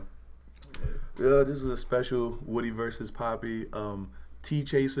This is a special Woody versus Poppy Tea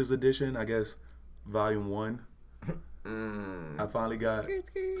Chasers edition, I guess, volume 1. I finally got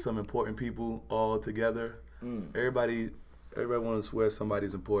some important people all together. Everybody wants to swear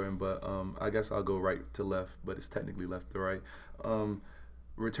somebody's important, but I guess I'll go right to left, but it's technically left to right.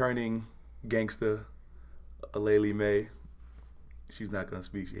 Returning gangster, Aleli May. She's not gonna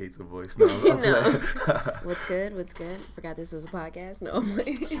speak. She hates her voice. No. No. What's good? Forgot this was a podcast. No, I'm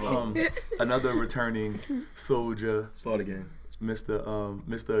like. Another returning soldier. Start again. Mr.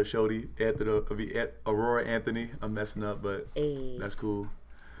 Shody, Aurora Anthony. I'm messing up, but that's cool.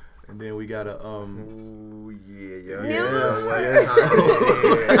 And then we got a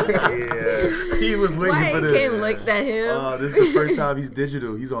He was waiting for this. Can't look at him. This is the first time he's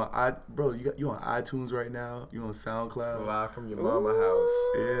digital. He's on you on iTunes right now. You on SoundCloud. Live from your mama house.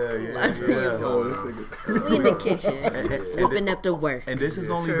 Yeah. We in the kitchen, whooping up the work. And this is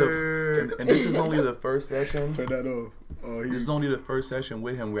only the first session. Turn that off. This is only the first session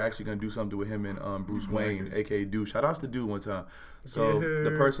with him. We're actually gonna do something with him and Bruce Wayne, aka Dude. Shout outs to Dude one time. So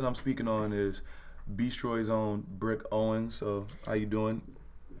the person I'm speaking on is Beastroy's own Brick Owens. So how you doing?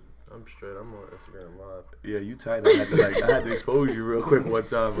 I'm straight. I'm on Instagram Live. Yeah, you tight. I had to expose you real quick one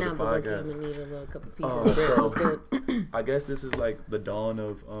time for the podcast. I'm gonna need a little couple pieces. So I guess this is like the dawn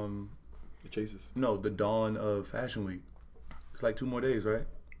of the Chasers. No, the dawn of Fashion Week. It's like 2 more days, right?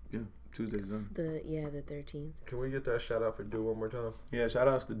 Yeah, Tuesday's done. The 13th. Can we get that shout out for Dude one more time? Yeah, shout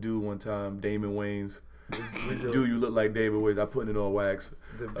outs to Dude one time, Damon Wayans. Dude, you look like David Wayans. I'm putting it on wax.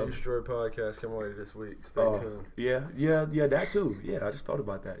 The Destroy podcast coming later this week. Stay tuned. Yeah, that too. Yeah, I just thought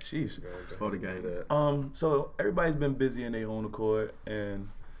about that. Sheesh. Start again. So everybody's been busy in their own accord, and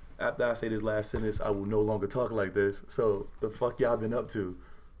after I say this last sentence, I will no longer talk like this. So the fuck y'all been up to?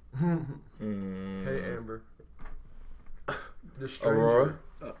 Hey Amber. The stranger. Aurora.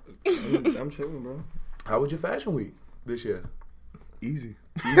 I'm chilling, bro. How was your Fashion Week this year? Easy.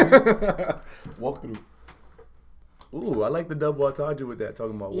 Walk through. Ooh, I like the double entendre with that,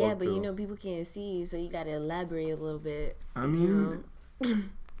 talking about walk through. But people can't see you, so you gotta elaborate a little bit. I mean, it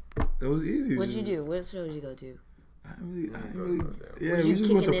was easy. What'd you do? What shows you go to? I really. Yeah, we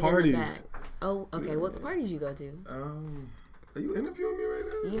just went to parties. Oh, okay. What parties you go to? Are you interviewing me right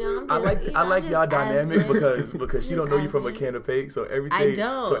now? You know, I like y'all dynamic because she don't know you from a can of fake. So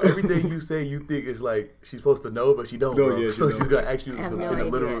everything you say, you think is like she's supposed to know, but she don't. Yeah, so she's gonna ask you in a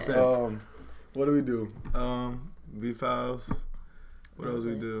literal sense. What do we do? Beef House. What else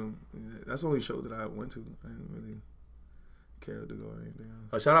we do? That's the only show that I went to. I didn't really care to go or anything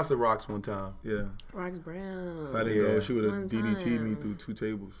else. Shout out to Rox one time. Yeah. Rox Brown. If I didn't go, she would have DDT'd me through 2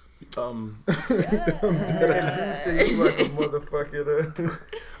 tables. You like a motherfucker.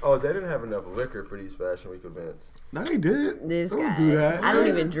 Oh, they didn't have enough liquor for these Fashion Week events. No, they did. This don't guy. do that. I don't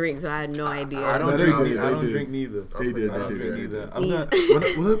even drink, so I had no idea. I don't drink neither. They did. I don't drink neither. I'm not.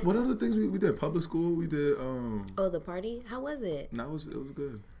 What other things we did? Public school. We did. The party. How was it? No, it was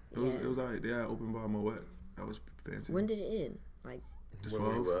good. It was alright. They had open bar Moet. That was fancy. When did it end? Like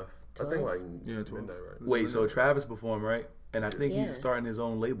 12. I think 12. 12. Midnight, right? Wait, so Travis performed, right? And I think he's starting his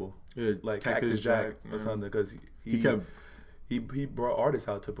own label. Yeah, like Cactus Jack or something, because he brought artists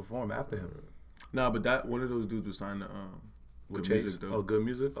out to perform after him. Nah, but that one of those dudes was signed to with Chase. Music, though. Oh, Good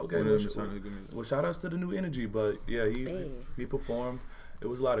Music. Okay. Well, shout outs to the New Energy, but yeah, he performed. It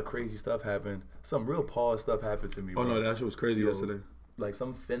was a lot of crazy stuff happened. Some real pause stuff happened to me. Oh no, that shit was crazy yesterday. Like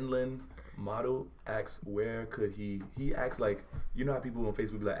some Finland model asks where could he acts like, you know how people on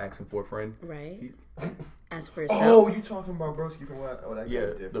Facebook be like asking for a friend, right? Ask for yourself. Oh, you talking about broski from what? Oh, that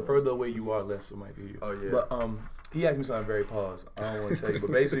the further away you are, less it might be you. Oh yeah. But he asked me something very pause. I don't want to tell you,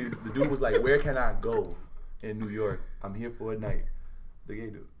 but basically the dude was like, where can I go in New York? I'm here for a night. The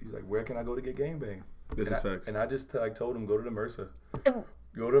gay dude, he's like, where can I go to get gangbang? This is facts. And I just told him, go to the Mercer. Go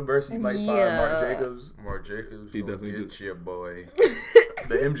to the Mercer, you might find Marc Jacobs. Marc Jacobs, he definitely get your boy.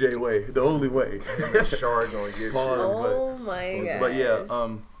 The MJ way, the only way. Him and Shard gonna get you. My god. But yeah,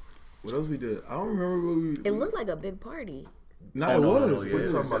 what else we did? I don't remember what we. It looked like a big party. No, it was. Yeah,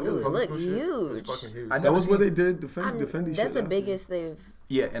 it looked huge. That was where they did the Fendi shit. That's the biggest they've.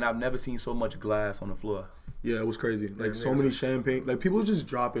 Yeah, and I've never seen so much glass on the floor. Yeah, it was crazy. Like so many champagne. Like people just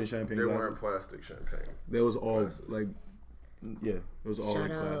dropping champagne glasses. They weren't plastic champagne. There was all like. Yeah, it was all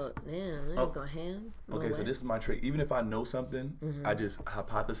Shout in class. Out. Damn, let's go ham. Okay, so this is my trick. Even if I know something, I just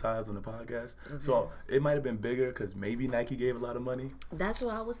hypothesize on the podcast. Okay. So it might have been bigger because maybe Nike gave a lot of money. That's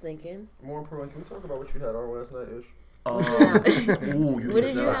what I was thinking. More importantly, can we talk about what you had on last night, Ish? Ooh, you What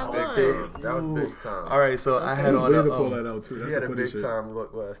did you have on? That was big time. All right, so I I had was on waiting a, to pull that out too. He That's had the a funny big shit. time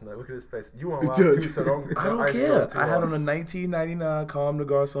look last night. Look at his face. You on live too, so don't. I don't ice care. roll too I had hard. on a 1999 Comme des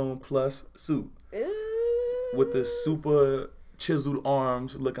Garçons Plus suit Ooh. with the super chiseled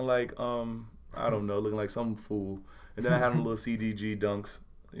arms, looking like I don't know, looking like some fool. And then I had on little CDG dunks,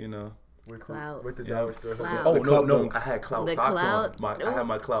 you know. Clout. With the Yeah. dollar store. Clout. Oh The no, clout no, dunks. I had clout The socks clout? on. I had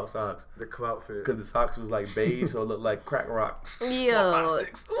my clout socks The clout fit. because the socks was like beige, so it looked like crack rock. Yo.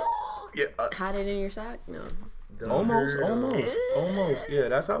 456. Ooh, yeah. Hide it in your sock? No. Almost. Yeah,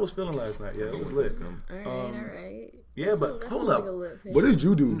 that's how I was feeling last night. Yeah, it was lit. All right. Yeah, but hold up. What did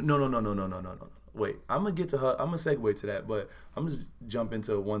you do? No. Wait, I'm gonna get to her. I'm gonna segue to that, but I'm gonna jump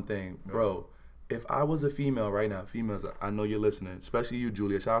into one thing, bro. If I was a female right now, females, I know you're listening, especially you,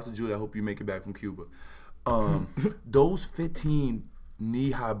 Julia. Shout out to Julia. I hope you make it back from Cuba. Those 15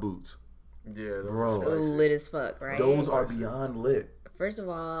 knee-high boots, Yeah, bro, Lit as fuck, right? those are beyond lit. First of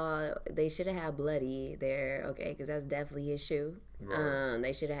all, they should have had Bloody there, okay, because that's definitely his shoe. Right.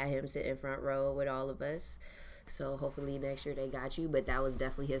 They should have had him sit in front row with all of us. So hopefully next year they got you, but that was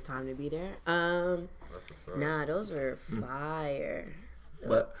definitely his time to be there. Nah, those were fire.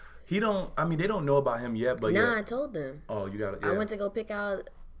 But they don't know about him yet, but Nah, yeah. I told them. Oh, you got it. I went to go pick out.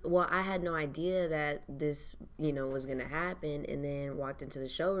 Well, I had no idea that this, was gonna happen, and then walked into the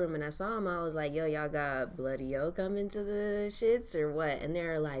showroom and I saw him. I was like, "Yo, y'all got Bloody O coming to the shits or what?" And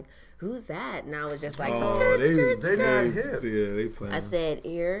they're like, "Who's that?" And I was just like, "Skirt." They not hip. Yeah, they playing. I said,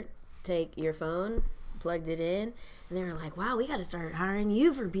 "Here, take your phone." Plugged it in, and they were like, "Wow, we got to start hiring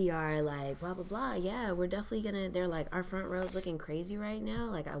you for PR." Like, blah blah blah. Yeah, we're definitely gonna. They're like, "Our front row's looking crazy right now.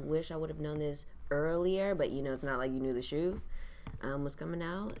 Like, I wish I would have known this earlier, but it's not like you knew the shoe was coming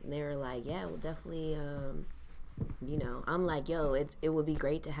out." And they were like, "Yeah, we'll definitely." I'm like, "Yo, it would be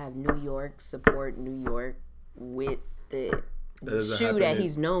great to have New York support New York with the shoe that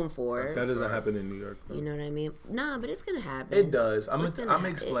he's known for." That doesn't happen in New York. Bro. You know what I mean? Nah, but it's gonna happen. It does. I'm It's gonna gonna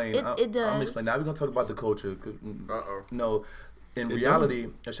happen. explain. It does. I'm explain. Now we're gonna talk about the culture. Uh-oh. No, in reality,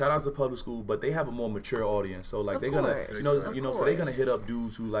 shout out to public school, but they have a more mature audience. So like Of they're gonna, course. so they're gonna hit up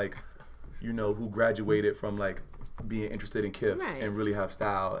dudes who like, who graduated from like being interested in KIF Right. and really have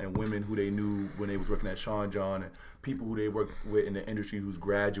style, and women who they knew when they was working at Sean John, and people who they worked with in the industry who's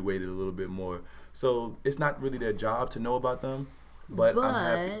graduated a little bit more. So it's not really their job to know about them. But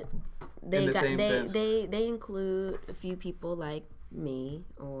I'm happy. They include a few people like me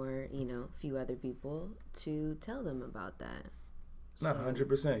or a few other people to tell them about that. Not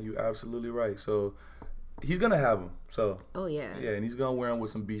 100%. You absolutely right. So he's gonna have them. So yeah, and he's gonna wear them with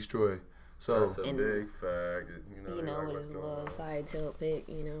some Beast Troy. So That's a big fact. with his little side tilt pick.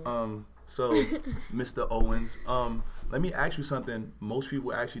 So Mr. Owens, let me ask you something. Most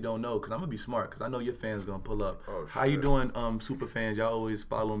people actually don't know because I'm gonna be smart because I know your fans gonna pull up. Oh, How you shit. doing, super fans? Y'all always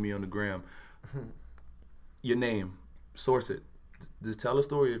follow me on the gram. Your name, source it. Just tell a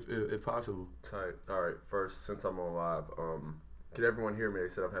story if possible. Tight. All right. First, since I'm on live, can everyone hear me? They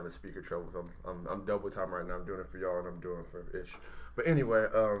said I'm having speaker trouble. I'm double time right now. I'm doing it for y'all and I'm doing it for Ish. But anyway,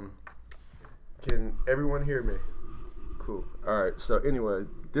 can everyone hear me? Cool. All right. So anyway,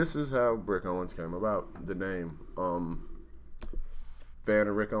 this is how Brick Owens came about. The name. Fan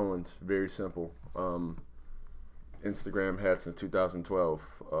of Rick Owens. Very simple. Instagram had since 2012.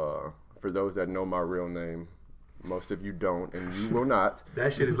 For those that know my real name, most of you don't, and you will not.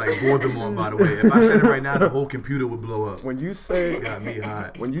 That shit is like Voldemort, by the way. If I said it right now, the whole computer would blow up. When you say Got me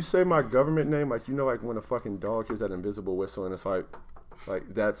hot. when you say my government name, like like when a fucking dog hears that invisible whistle, and it's like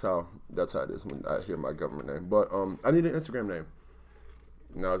that's how it is when I hear my government name. But I need an Instagram name.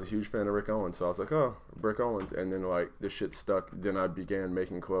 And I was a huge fan of Rick Owens, so I was like, oh, Brick Owens, and then like this shit stuck. Then I began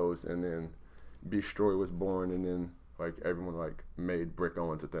making clothes, and then Beastroy was born, and then like everyone like made Brick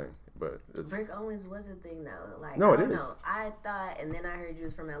Owens a thing. But it's Brick Owens was a thing though. Like, No, I it don't is. know. I thought, and then I heard you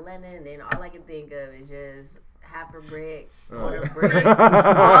was from Atlanta, and then all I could think of is just half a brick, quarter brick. And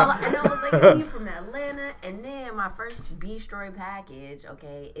I was like, is he from Atlanta? And then my first Beastroy package,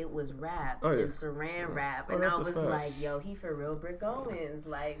 okay, it was wrapped in saran wrap, and that's I a was fact. like, yo, he for real Brick Owens.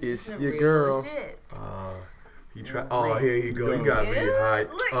 Like, It's this is your real girl. shit. He tried. It's Oh, like- here you go. You got me Yeah,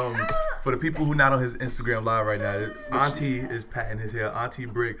 hot. look. For the people who not on his Instagram live right now, Auntie is patting his hair. Auntie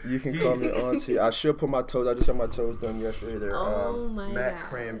Brick. You can call me Auntie. I should put my toes. I just had my toes done yesterday. There. Oh my Matt God.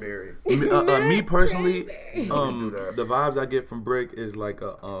 Cranberry. Me personally, do that. the vibes I get from Brick is like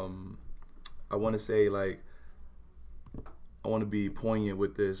a I want to say like I want to be poignant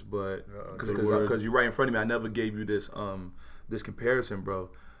with this, but because you're right in front of me, I never gave you this this comparison, bro.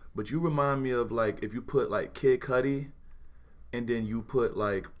 But you remind me of like if you put like Kid Cudi, and then you put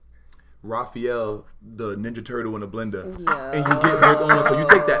like Raphael, the Ninja Turtle in a blender, Yeah. and you get Rick on. So you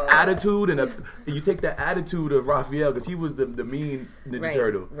take that attitude and you take that attitude of Raphael because he was the mean Ninja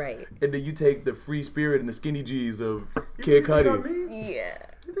Turtle, Right. and then you take the free spirit and the skinny G's of Kid Cudi. Yeah.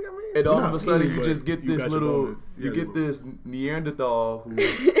 And all of Not a sudden, me, you but just get you this got your little, moment. you Yeah, get you- this Neanderthal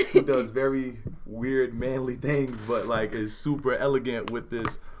who does very weird, manly things, but like is super elegant with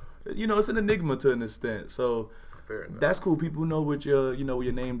this. You know, it's an enigma to an extent. So Fair enough. that's cool. People know what your, you know, where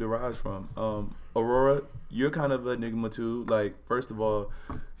your name derives from. Aurora, you're kind of an enigma too. Like, first of all,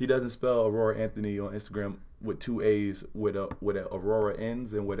 he doesn't spell Aurora Anthony on Instagram with 2 A's where the Aurora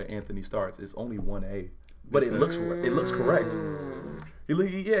ends and where the Anthony starts. It's only 1 A. But it looks correct.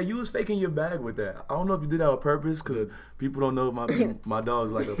 Yeah, you was faking your bag with that. I don't know if you did that on purpose because people don't know my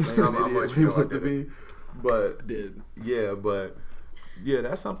dog's like a plain idiot he wants to be. But yeah,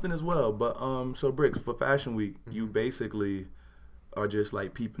 that's something as well. But so Bricks, for Fashion Week, you basically are just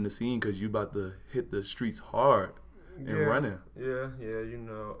like peeping the scene because you about to hit the streets hard and running. Yeah, you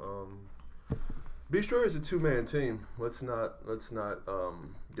know, Be Sure is a 2-man team. Let's not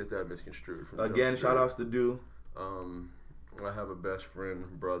get that misconstrued. From Again, shout outs to Do. I have a best friend,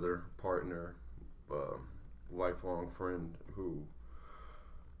 brother, partner, lifelong friend who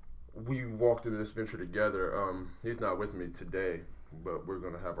we walked into this venture together. He's not with me today, but we're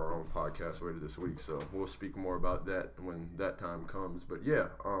going to have our own podcast later this week, so we'll speak more about that when that time comes. But yeah,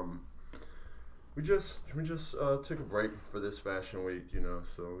 we just took a break for this Fashion Week, you know,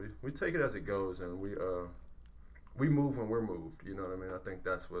 so we take it as it goes, and we move when we're moved, you know what I mean? I think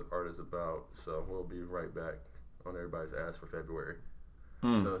that's what art is about, so we'll be right back on everybody's ass for February.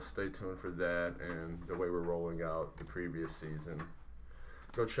 So stay tuned for that and the way we're rolling out the previous season.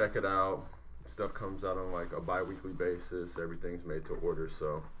 Go check it out. Stuff comes out on like a bi-weekly basis. Everything's made to order,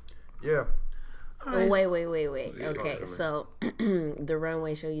 so yeah. Oh, wait. Okay, Talk to me. so the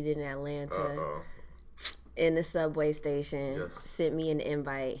runway show you did in Atlanta in the subway station Yes. sent me an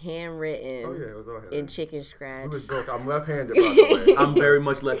invite, handwritten Oh yeah, it was on here. in chicken scratch. We was broke. I'm left-handed, by the way. I'm very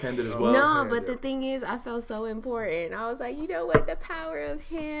much left-handed as well. No, yeah, but yeah. the thing is, I felt so important. I was like, you know what? The power of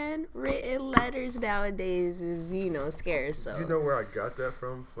handwritten letters nowadays is, you know, scarce. So You know where I got that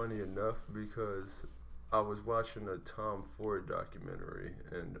from? Funny enough, because I was watching a Tom Ford documentary,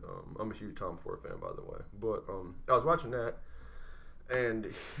 and I'm a huge Tom Ford fan, by the way. But I was watching that,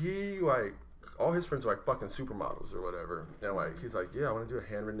 and he like all his friends are like fucking supermodels or whatever, and like he's like, yeah, I want to do a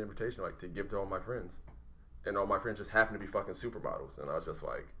handwritten invitation like to give to all my friends, and all my friends just happen to be fucking supermodels, and I was just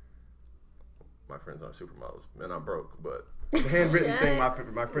like, my friends aren't supermodels, and I'm broke, but the handwritten thing,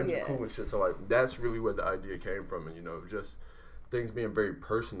 my friends are cool and shit. So like that's really where the idea came from, and you know, just things being very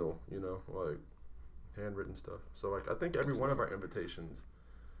personal, you know, like handwritten stuff. So like I think every one of our invitations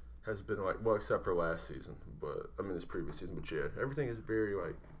has been like, well, except for last season, but I mean this previous season, but yeah, everything is very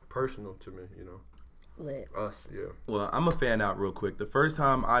like personal to me, you know. lit. Us, yeah. Well, I'm a fan out real quick. The first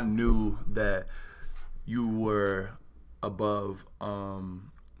time I knew that you were above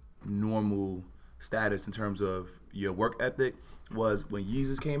normal status in terms of your work ethic was when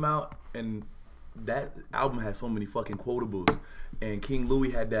Yeezus came out, and that album had so many fucking quotables. And King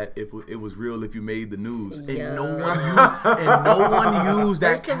Louis had that "If it was real, if you made the news," and Yeah. no one used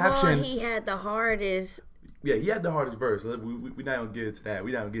that First of caption. all, he had the hardest Yeah, he had the hardest verse. We not gonna get into that.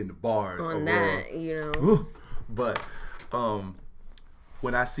 We not gonna get into bars on overall. that, you know. But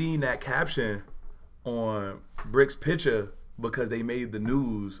when I seen that caption on Brick's picture because they made the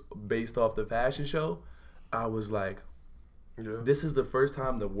news based off the fashion show, I was like, Yeah. this is the first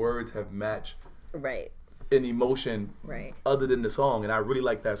time the words have matched Right. an emotion Right. other than the song, and I really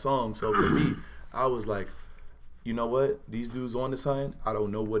like that song. So for me, I was like, you know what? These dudes on to something. I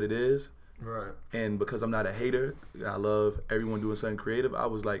don't know what it is. Right. And because I'm not a hater, I love everyone doing something creative. I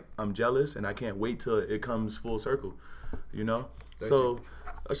was like, I'm jealous, and I can't wait till it comes full circle, you know? So,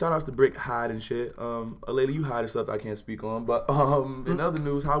 shout outs to Brick Hide and shit. Alayla, you hide stuff I can't speak on. But in other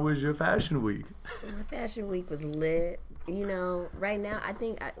news, how was your fashion week? My fashion week was lit. You know, right now, I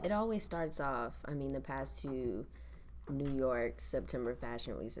think it always starts off, I mean, the past 2 New York September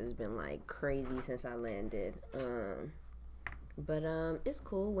fashion weeks has been like crazy since I landed. But it's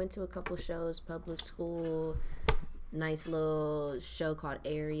cool. Went to a couple shows, public school, nice little show called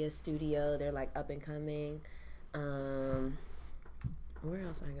Area Studio. They're like up and coming. Where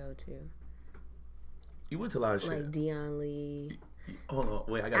else I go to? You went to a lot of shit. Like Dion Lee. Hold on,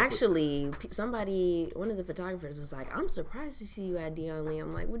 wait, I gotta Actually, one of the photographers was like, "I'm surprised to see you at Dion Lee."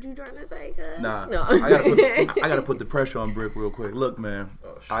 I'm like, "What you trying to say?" Nah, No. I gotta put the pressure on Brick real quick. Look, man,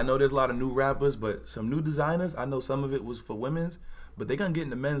 I know there's a lot of new rappers, but some new designers. I know some of it was for women's, but they gonna get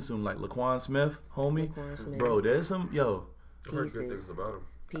into men's soon, like Laquan Smith, homie. Laquan Smith. Bro, there's some I heard good Pieces. things about him.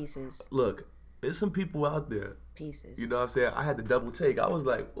 Pieces. Look, there's some people out there. Pieces. You know what I'm saying? I had to double take. I was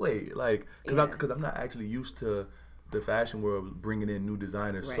like, wait, like, because Yeah. I'm not actually used to the fashion world bringing in new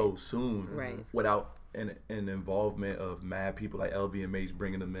designers Right. so soon, Right. without an involvement of mad people like LVMH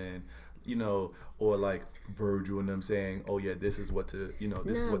bringing them in, you know, or like Virgil and them saying, oh yeah, this is what to, you know,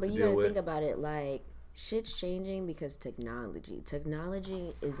 this is No, what but to you deal gotta with. think about it like shit's changing because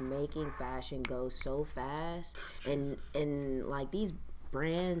technology is making fashion go so fast, and like these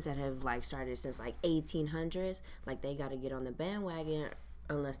brands that have like started since like 1800s, like they got to get on the bandwagon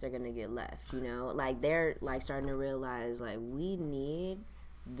unless they're gonna get left, you know, like they're like starting to realize like we need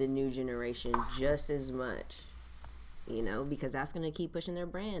the new generation just as much, you know, because that's gonna keep pushing their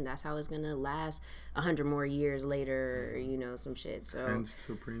brand. That's how it's gonna last 100 more years later, you know, some shit. So Hence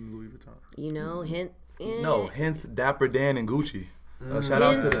Supreme Louis Vuitton. you know, Hence Dapper Dan and Gucci. Shout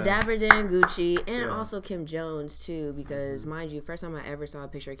out to hence them. Dapper Dan, Gucci, and Yeah. also Kim Jones too. Because mind you, first time I ever saw a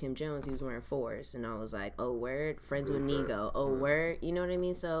picture of Kim Jones, he was wearing Force, and I was like, oh word, friends with Nigo, oh word, you know what I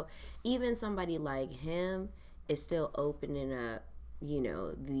mean? So even somebody like him is still opening up, you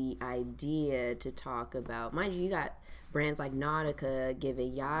know, the idea to talk about. Mind you, you got brands like Nautica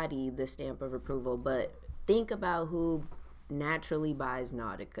giving Yachty the stamp of approval, but think about who naturally buys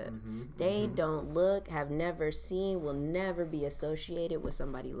Nautica. They don't look, have never seen, will never be associated with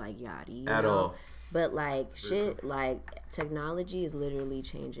somebody like Yachty. You At know? all. But like shit, like technology is literally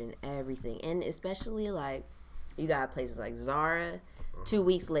changing everything, and especially like you got places like Zara. 2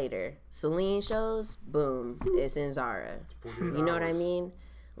 weeks later, Celine shows, boom, it's in Zara. You know what I mean?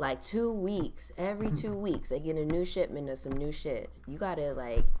 Like 2 weeks, every 2 weeks, they get a new shipment of some new shit. You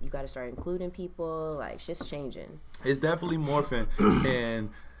gotta start including people. Like shit's changing. It's definitely morphing, and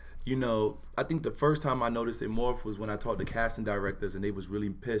you know, I think the first time I noticed it morph was when I talked to casting directors, and they was really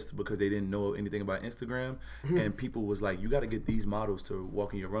pissed because they didn't know anything about Instagram, and people was like, "You got to get these models to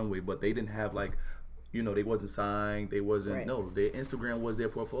walk in your runway," but they didn't have like, you know, they wasn't signed, they wasn't Right. no, their Instagram was their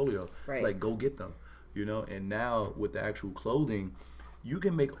portfolio. Right. It's like go get them, you know. And now with the actual clothing, you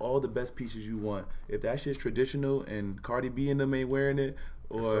can make all the best pieces you want. If that shit's traditional and Cardi B and them ain't wearing it,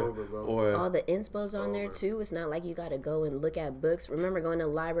 or All the inspos on there too. It's not like you gotta go and look at books. Remember going to the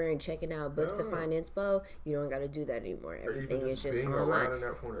library and checking out books to find inspo? You don't gotta do that anymore. Everything is just online.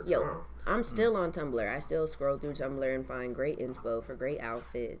 Yo, I'm still on Tumblr. I still scroll through Tumblr and find great inspo for great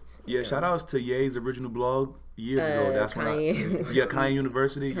outfits. yeah, shout outs to Ye's original blog years ago. That's Kanye. when Kanye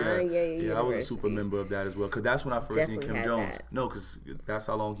University. Kanye yeah, I was a super University. member of that as well. Cause that's when I first seen Definitely Kim had Jones. that. No, cause that's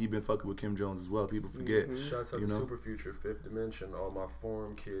how long he been fucking with Kim Jones as well. People forget. Shouts out You to know? Super Future, Fifth Dimension, all my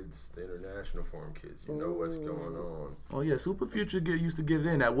forum kids, the international forum kids. You know what's going on. Oh yeah, Super Future used to get it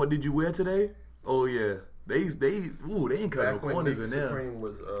in. That what did you wear today? Oh yeah, they ain't cutting no Back when corners Nick in there. Supreme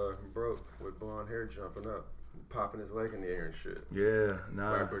was broke with blonde hair jumping up, popping his leg in the air and shit. Yeah,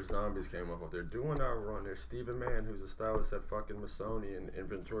 nah. Rapper Zombies came up with. They're doing our run. There's Stephen Mann, who's a stylist at fucking Missoni and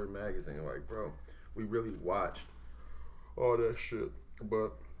Inventory Magazine. Like, bro, we really watched all that shit.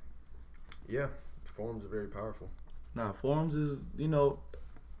 But yeah, forums are very powerful. Nah, forums is, you know,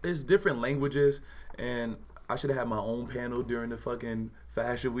 it's different languages, and I should have had my own panel during the fucking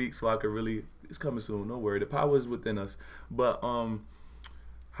fashion week so I could really, it's coming soon, don't worry, the power is within us. But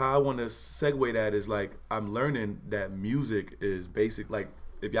how I want to segue that is like, I'm learning that music is basic, like,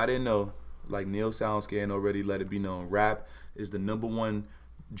 if y'all didn't know, like Neil Soundscan already let it be known, rap is the #1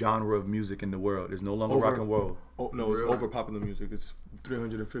 genre of music in the world. It's no longer rock and roll. Oh no, it's Really? over popular music. It's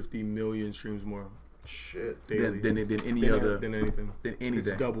 350 million streams more Shit. daily Than any than other, anything. than anything.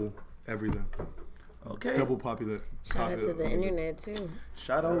 It's double everything. Okay. Double popular. Shout out to the music. internet too.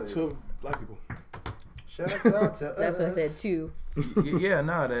 Shout out to black people. Shouts out to That's what I said too. Yeah,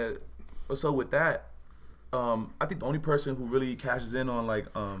 nah. That. So with that, I think the only person who really cashes in on like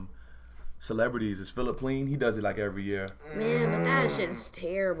celebrities is Philip Plein. He does it like every year. Man, but that shit's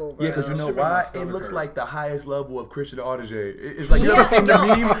terrible, bro. Yeah, because you know Shit make my why? It stomach looks hurt. like the highest level of Christian Audigier. It's like, you Yeah, ever seen the yo,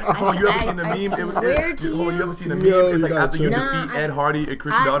 meme? Oh, you ever seen the I meme? swear to Oh, you. you ever seen the meme? Yo, It's you like gotta after you check. Nah, defeat Ed Hardy and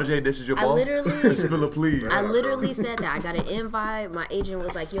Christian I- Audigier, this is your I boss? literally- It's Philip Plein. I literally said that. I got an invite. My agent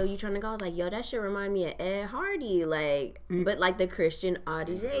was like, yo, you trying to go? I was like, yo, that shit remind me of Ed Hardy. Like, but like the Christian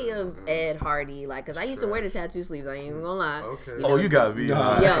Audigier of Ed Hardy. Like, because I used to wear the tattoo sleeves. I ain't even gonna lie. Okay. Oh, you got me. Yo,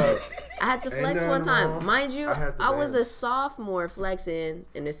 I had to Ain't flex nothing one time. wrong. Mind you, I had the I was a bands. sophomore flexing,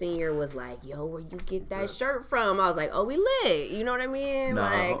 and the senior was like, yo, where you get that shirt from? I was like, oh, we lit. You know what I mean? Nah,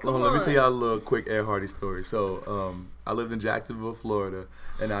 like, hold come on, on. let me tell y'all a little quick Ed Hardy story. So, I lived in Jacksonville, Florida,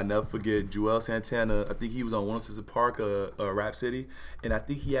 and I never forget Joel Santana. I think he was on 106 Park, Rap City, and I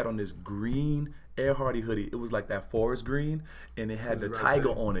think he had on this green Air Hardy hoodie. It was like that forest green, and it had the Route tiger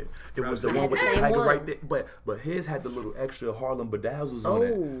 6. on it. It was the I one had with the the same tiger one. right there. But his had the little extra Harlem bedazzles on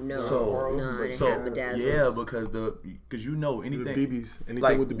it. Oh no, So- no, I didn't So have bedazzles. yeah, because you know The anything. BBs. Anything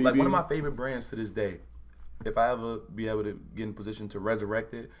Like, with the BB. like one of my favorite brands to this day. If I ever be able to get in position to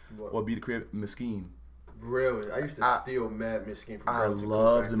resurrect it or be the creator, Mesquite. Really, I used to steal mad Mesquite from I Burlington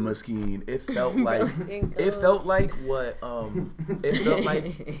loved Coat Mesquite. It felt like Burlington it Coat. felt like what it felt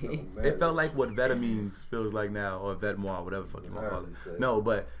like Factory. it felt like what Vetamines feels like now, or Vetements, whatever the fuck you want to call However you say it. it. No,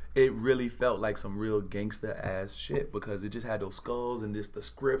 but it really felt like some real gangster ass shit because it just had those skulls and just the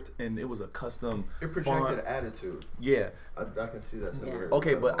script, and it was a custom It font. projected attitude. Yeah. I can see that similarity.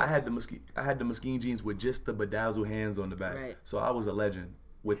 Okay, but I had the Mesquite jeans with just the bedazzled hands on the back, Right. so I was a legend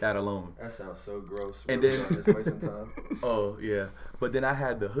with that alone. That sounds so gross. And Really then- just wasting time. Oh yeah, but then I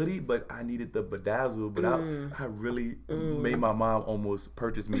had the hoodie, but I needed the bedazzle. But I really made my mom almost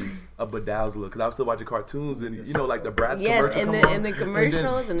purchase me a bedazzler because I was still watching cartoons and you know like the Bratz Yes, commercial. and come the- on, and the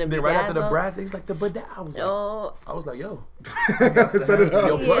commercials and the then right after the bedazzle. Bratz, things like the bedazzle. Oh, I was like, yo, Set it up.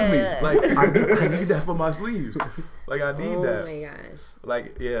 yo, plug Yeah. me. Like I need that for my sleeves. Like I need oh that. my gosh.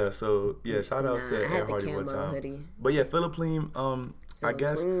 Like yeah, so yeah, shout outs Nah, to I Air had the Hardy one camo time. hoodie. But yeah, Philippine. I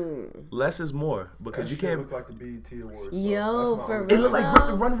guess less is more because That you shit can't. look like the BET Awards. bro. Yo, That's my for only- It look like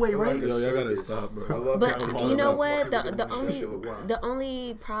though? runway, right? Yo, y'all gotta Circus. stop, bro. I love But Cameron you know Monroe. what? The That shit look wild. the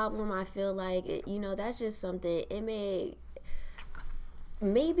only problem I feel like that's just something it may.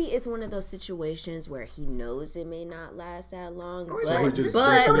 Maybe it's one of those situations where he knows it may not last that long, so but he just but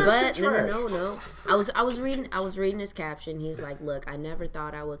dressing but that no. I was reading his caption. He's like, "Look, I never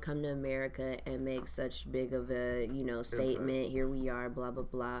thought I would come to America and make such big of a statement. Here we are, blah blah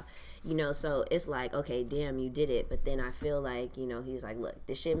blah." So it's like, okay, damn, you did it. But then I feel like he's like, "Look,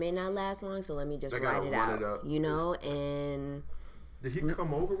 this shit may not last long, so let me just They gotta write it run out." it up. And Did he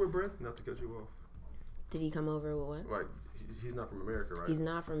come over with Brent? Not to cut you off. did he come over with what? Like, he's not from America, right? He's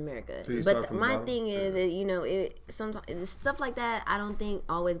not from America. Did he start But from the my bottom? thing is, it sometimes stuff like that. I don't think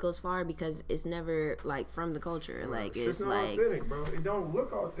always goes far because it's never like from the culture. Like Shit's it's not like authentic, bro. It don't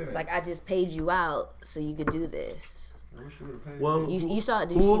look authentic. it's like I just paid you out so you could do this. I wish you would've paid Well, You saw?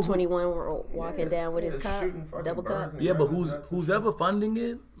 Did you see 21 walking down with his cup, shooting fucking double cup? birds and yeah, but grabbing who's ever funding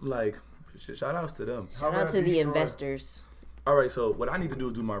it? Like, shout outs to them. Shout out to the investors. All right, so what I need to do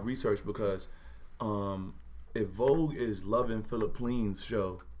is do my research because if Vogue is loving Philip Plein's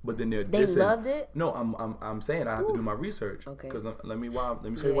show, but then they're They dissing, loved it? No, I'm saying I have to do my research. Okay. Because let me show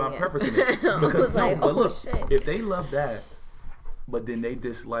you Yeah, why I'm yeah. prefacing it. I Because was like, but oh, look, shit. if they love that, but then they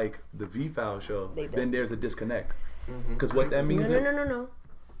dislike the V-File show, They do. then there's a disconnect. Because what that means No.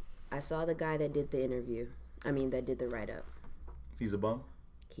 I saw the guy that did the interview. I mean, that did the write up. he's a bum.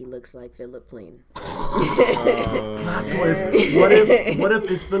 He looks like Philip Plein. Plot twist. What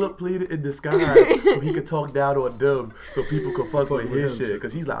if it's Philip Plein in disguise so he could talk down to a dub so people could fuck with his shit?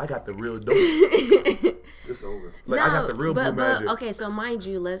 Because he's like, I got the real dope. It's over. Like I got the real blue but magic. okay. So mind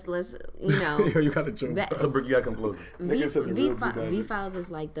you, let's Yo, you gotta joke. Ba- You gotta come closer. Nigga said the real blue magic. V-Files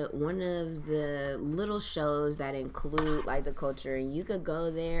is like one of the little shows that include like the culture, and you could go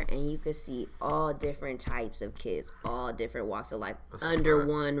there and you could see all different types of kids, all different walks of life under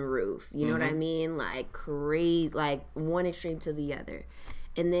one roof. You know what I mean? Like crazy, like one extreme to the other.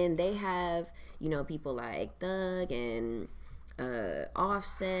 And then they have people like Thug and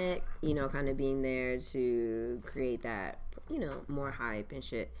Offset, kind of being there to create that, more hype and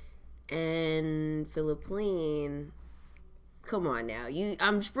shit. And Philip Plein, come on now,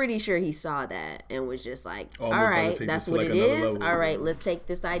 I'm pretty sure he saw that and was just like, Oh, all we're gonna right, take that's this to, what like, it another is. level. All right, let's take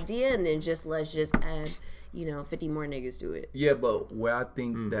this idea and then let's just add, 50 more niggas to it. Yeah, but where I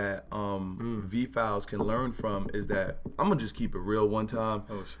think that V-Files can learn from is that I'm gonna just keep it real one time.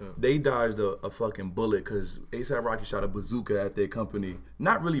 Oh, shit. They dodged a fucking bullet because A$AP Rocky shot a bazooka at their company.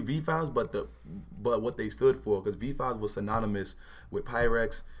 Not really V-Files, but what they stood for, because V-Files was synonymous with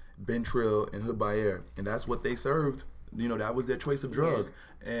Pyrex, Bentrill, and Hood by Air, and that's what they served. That was their choice of drug.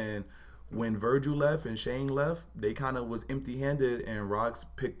 And when Virgil left and Shane left, they kind of was empty-handed, and Rocks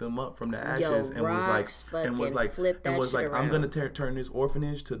picked them up from the ashes and Rocks was like, flipped that shit I'm around. gonna turn this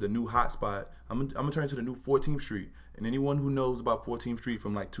orphanage to the new hotspot. I'm gonna turn it to the new 14th Street. And anyone who knows about 14th Street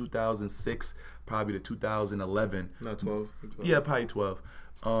from like 2006 probably to 2011, Not 12. yeah, probably 12,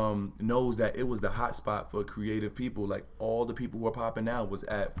 knows that it was the hotspot for creative people. Like all the people who are popping now was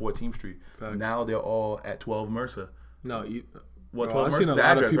at 14th Street. Facts. Now they're all at 12 Mercer. No, Well, bro, 12 I've Mercer's seen a the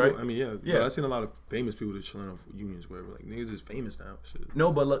lot address, of people. right? I mean, yeah. Yeah. I've seen a lot of famous people that chilling off Union Square. Like niggas is famous now. Shit.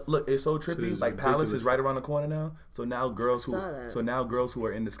 No, but look, it's so trippy. is Like Palace ridiculous. is right around the corner now. So now girls saw that. who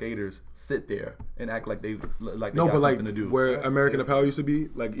are into skaters sit there and act like they No, got but like something to do. where American Apparel used to be,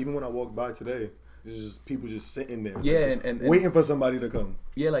 like even when I walked by today, There's just people just sitting there. Yeah, like, and waiting for somebody to come.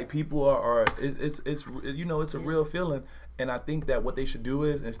 Yeah, like people are it's you know, it's a real feeling, and I think that what they should do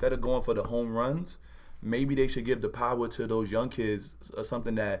is, instead of going for the home runs, maybe they should give the power to those young kids,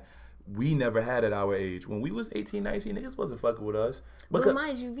 something that we never had at our age. When we was 18, 19, niggas wasn't fucking with us. But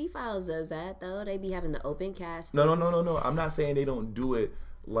mind you, V-Files does that though. They be having the open cast. No. I'm not saying they don't do it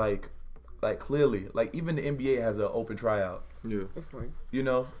like clearly. Like even the NBA has an open tryout. Yeah. You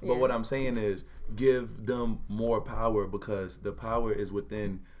know? But what I'm saying is give them more power, because the power is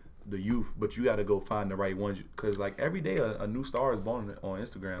within the youth, but you got to go find the right ones, because like every day a new star is born on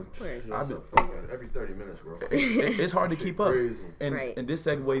Instagram. Of course. Every 30 minutes, bro. It's hard to keep up. Crazy. And this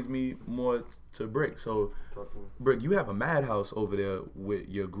segues me more to Brick. So Brick, you have a madhouse over there with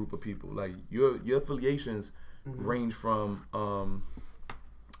your group of people. Like your affiliations range from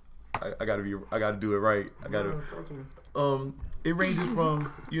I gotta do it right. Talk to me. It ranges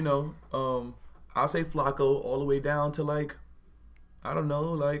from, you know, I'll say Flacco all the way down to like, I don't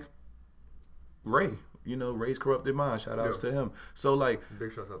know, like Ray. You know, Ray's Corrupted Mind. Shout outs to him. So like,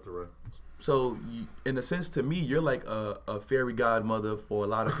 Big shouts out to Ray. So in a sense, to me, you're like a fairy godmother for a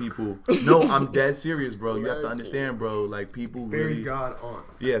lot of people. No, I'm dead serious, bro. You have to understand, bro. Like people Fairy really. god aunt.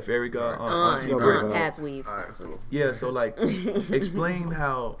 Yeah, fairy god aunt. Pass weave. Yeah, so like, explain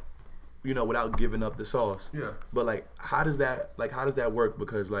how, you know, without giving up the sauce. Yeah. But like, how does that work?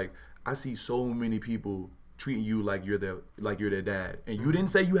 Because like, I see so many people treating you like you're their dad, and you didn't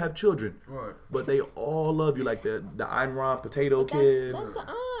say you have children, Right? but they all love you, like the Ayn Rand potato kid. That's the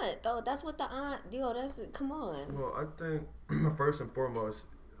aunt, though. That's what the aunt. Yo, come on. Well, I think first and foremost,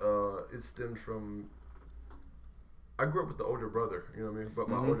 it stems from. I grew up with the older brother, you know what I mean? But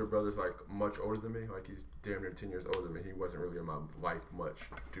my older brother's like much older than me. Like he's damn near 10 years older than me. He wasn't really in my life much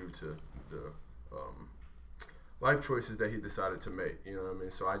due to the life choices that he decided to make. You know what I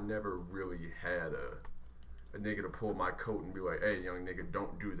mean? So I never really had a nigga to pull my coat and be like, hey, young nigga,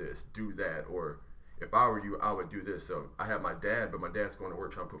 don't do this, do that. Or if I were you, I would do this. So I have my dad, but my dad's going to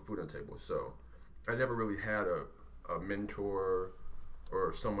work trying to put food on the table. So I never really had a mentor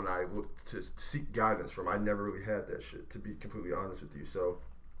or someone I looked to seek guidance from. I never really had that shit, to be completely honest with you. So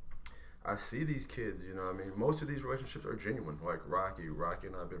I see these kids, you know what I mean? Most of these relationships are genuine. Like Rocky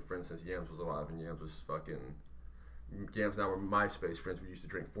and I have been friends since Yams was alive, and Yams now we're MySpace friends. We used to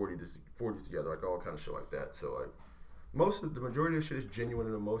drink 40s together, like all kind of shit like that. So like, the majority of shit is genuine,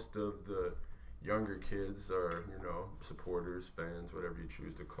 and most of the younger kids are, you know, supporters, fans, whatever you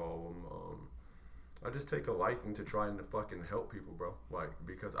choose to call them. I just take a liking to trying to fucking help people, bro. Like,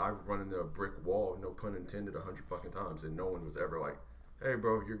 because I've run into a brick wall, no pun intended, 100 fucking times, and no one was ever like, hey,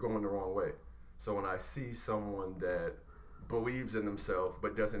 bro, you're going the wrong way. So when I see someone that believes in themselves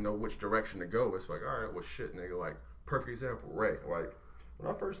but doesn't know which direction to go, it's like, all right, well, shit, nigga. Like, perfect example, Ray. Like,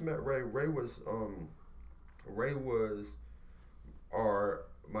 when I first met Ray was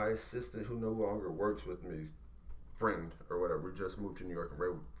my assistant who no longer works with me, friend or whatever. We just moved to New York, and Ray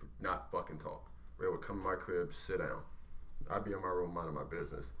would not fucking talk. Ray would come to my crib, sit down. I'd be in my room minding my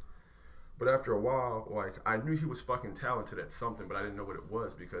business. But after a while, like, I knew he was fucking talented at something, but I didn't know what it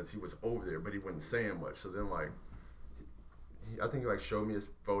was because he was over there, but he wasn't saying much. So then, like, I think he like showed me his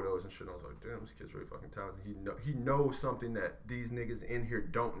photos and shit. And I was like, damn, this kid's really fucking talented. He knows something that these niggas in here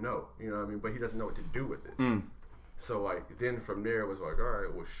don't know. You know what I mean? But he doesn't know what to do with it. So like, then from there it was like, all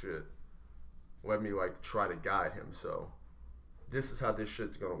right, well shit, let me like try to guide him. So this is how this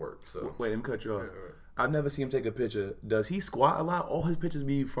shit's gonna work. So wait, let me cut you off. Yeah, right. I've never seen him take a picture. Does he squat a lot? All his pictures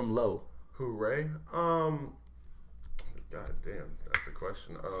be from low. Who, Ray? God damn, that's a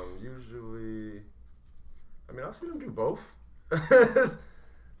question. Usually, I mean, I've seen him do both.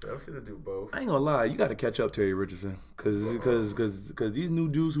 I've seen him do both. I ain't gonna lie, you gotta catch up, Terry Richardson, cause these new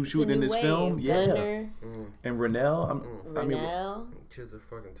dudes who shooting in this film, Gunner. And Renell, I mean, kids are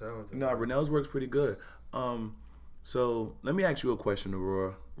fucking talented. No, Renell's works pretty good. So let me ask you a question,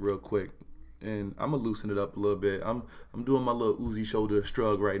 Aurora, real quick. And I'm gonna loosen it up a little bit. I'm doing my little Uzi shoulder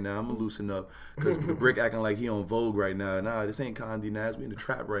shrug right now. I'm gonna loosen up because Brick acting like he on Vogue right now. Nah, this ain't Condé Nast. We in the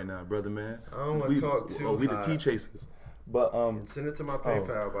trap right now, brother, man. I don't want to talk too we the T chasers. But send it to my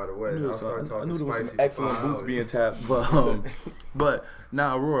PayPal, by the way. I knew there was some excellent boots being tapped. But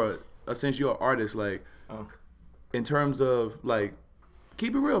now, Aurora, since you're an artist, like in terms of like,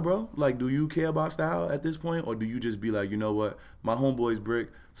 keep it real, bro. Like, do you care about style at this point, or do you just be like, you know what, my homeboy's Brick,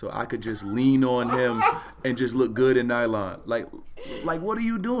 so I could just lean on him and just look good in nylon? Like what are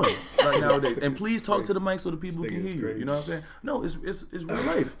you doing like nowadays? And please talk to the mic so the people can hear you. You know what I'm saying? No, it's real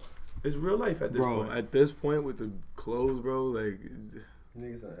life. It's real life at this point. Bro, at this point with the clothes, bro, like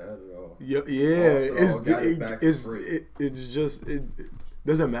niggas done had it all. It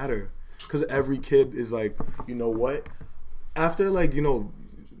doesn't matter. because every kid is like, you know what? After like you know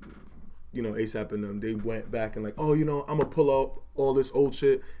ASAP and them, they went back and like, oh, you know, I'm gonna pull out all this old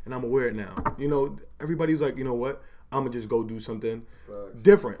shit and I'm gonna wear it now. You know, everybody's like, you know what? I'm gonna just go do something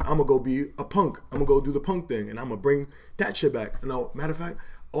different. I'm gonna go be a punk. I'm gonna go do the punk thing and I'm gonna bring that shit back. You know, matter of fact,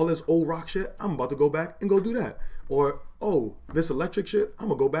 all this old rock shit, I'm about to go back and go do that. Or, oh, this electric shit, I'm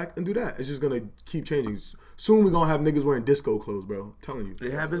gonna go back and do that. It's just gonna keep changing. Soon we're gonna have niggas wearing disco clothes, bro. I'm telling you.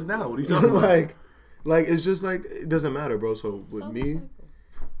 It happens now. What are you talking about? like it's just like, it doesn't matter, bro. So with me,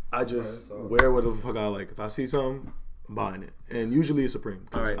 I just wear what the fuck I like. If I see something, I'm buying it. And usually it's Supreme.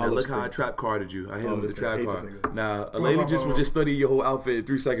 All right, now look how I trap carded you. I hit him with the trap card. Now, a lady just was just studying your whole outfit in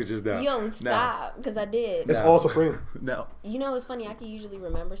 3 seconds just now. Yo, stop, because I did. It's all Supreme. No. You know, it's funny. I can usually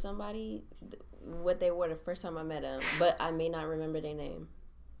remember somebody, what they wore the first time I met them, but I may not remember their name.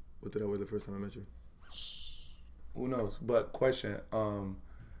 What did I wear the first time I met you? Who knows? But question,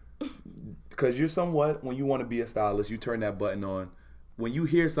 because you're somewhat, when you want to be a stylist, you turn that button on. When you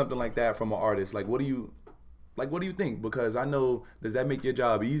hear something like that from an artist, what do you think? Because I know, does that make your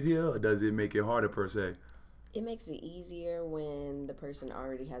job easier or does it make it harder per se? It makes it easier when the person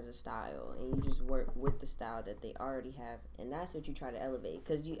already has a style and you just work with the style that they already have, and that's what you try to elevate.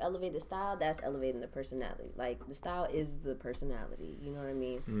 Because you elevate the style, that's elevating the personality. Like, the style is the personality, you know what I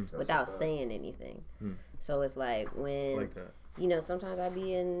mean? Without saying anything. So it's like when, Like that. you know, sometimes I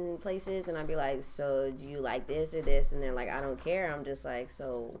be in places and I be like, so do you like this or this? And they're like, I don't care. I'm just like,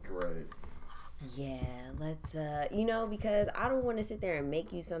 so... Right. Yeah, let's, you know, because I don't want to sit there and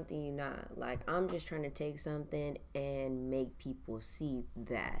make you something you're not. Like, I'm just trying to take something and make people see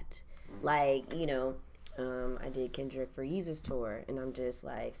that. Like, you know, I did Kendrick for Yeezus tour, and I'm just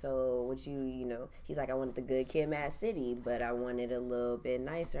like, so would you know, he's like, I wanted the good Kid Mad City, but I wanted a little bit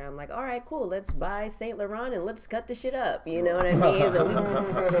nicer. I'm like, all right, cool, let's buy Saint Laurent and let's cut the shit up, you know what I mean? So we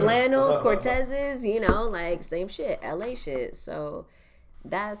flannels, Cortezes, you know, like, same shit, LA shit, so...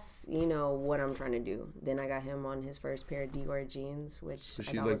 That's, you know, what I'm trying to do. Then I got him on his first pair of Dior jeans, which So I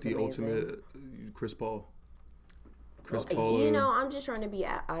she's thought like was the amazing. ultimate Chris Paul. You know, I'm just trying to be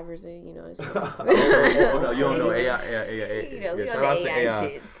Iverson, you know. It's No, you don't know AI. You know, we Yeah, on shout outs the to AI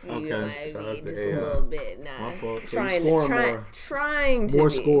shits, you know what Shout I outs mean? to Just AI. a little bit. Nah, My fault. So trying you to, scoring more. trying to More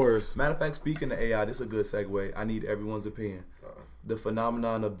be. scores. Matter of fact, speaking of AI, this is a good segue. I need everyone's opinion. The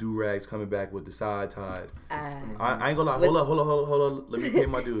phenomenon of do-rags coming back with the side tied. I ain't gonna lie. Hold on. Let me pay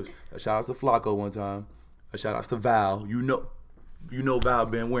my dues. Shout outs to Flacco one time. Shout outs to Val. You know Val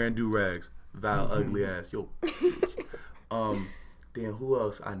been wearing do-rags. Val ugly ass. Yo. Damn, who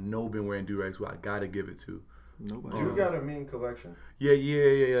else I know been wearing do-rags who I gotta give it to? Nobody. You got a mean collection. Yeah.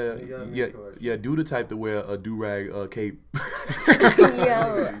 You got a mean collection. Yeah, do the type to wear a do-rag cape.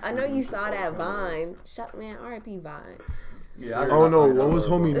 Yo, I know you saw that Vine. Man, R.I.P. Vine. Yeah, Oh no, what was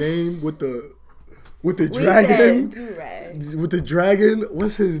homie name with the We dragon? said do-rag. With the dragon?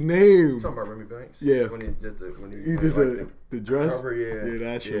 What's his name? Talking about Remy Banks? Yeah. When he did He did the dress? cover, yeah. Yeah,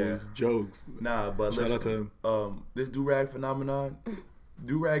 that shit was jokes. Nah, but Shout out to listen, him. this do-rag phenomenon,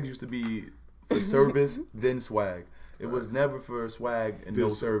 do-rags used to be for service, then swag. It was never for swag and no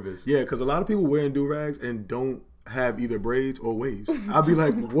service. Yeah, because a lot of people wearing do-rags and don't have either braids or waves. I'll be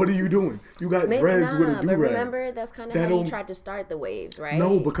like, what are you doing? You got dreads with a do-rag. But remember, that's kind of how you tried to start the waves, right?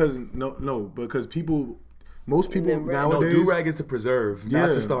 No, because most people No, nowadays. No, do-rag is to preserve, not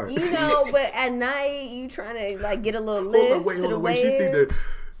Yeah. to start. You know, but at night you trying to like get a little lift to the Wait. She wave. think that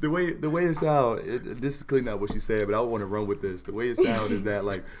the way it sound, this is clearly not what she said, but I want to run with this. The way it sound is that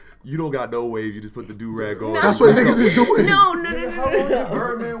like you don't got no wave, you just put the do-rag on. That's what niggas is doing. No. How long did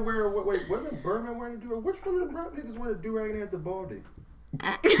Birdman wear? Wait, wasn't Birdman wearing a do-rag? Which one of the rap niggas wear a do-rag and had the baldy?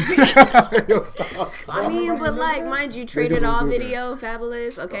 Yo, stop. I mean, but like, mind you, Traded was All doing video,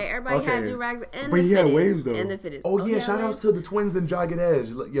 Fabulous. Okay, everybody had Okay. do-rags and But the he had fitteds. waves, though. And the fitteds. Oh yeah, he shout had outs waves? to the twins and Jagged Edge.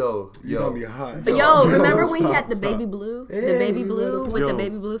 Yo. You got me hot. Yo, remember when he stop, had the stop. baby blue? The Yeah, baby you blue let with Yo. the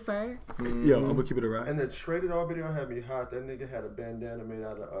baby blue fur? Yo, I'm gonna keep it a rap. And the Traded All video had me hot. That nigga had a bandana made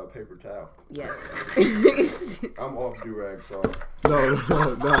out of paper towel. Yes. I'm off do-rag talk. No,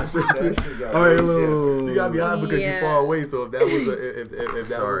 seriously. That shit got All right, crazy. look. You got me hot because Yeah. you far away. So if that was if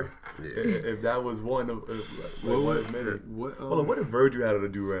that Sorry. if that was one of What? minute. What? Hold on, what if Virgil had on a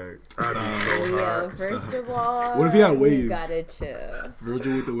do-rag? Yeah, first of all, What if he had you waves? gotta chill.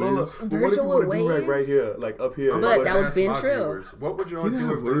 Virgil with the Hold on, waves. but what if you Virgil want a with do-rag right waves? here, like up here? But that was Ask Ben my Trill. viewers, what would y'all He do didn't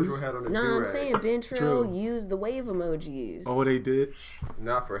if have Virgil waves. had on a No, do-rag? I'm saying Ben Trill True. used the wave emojis. Oh, they did.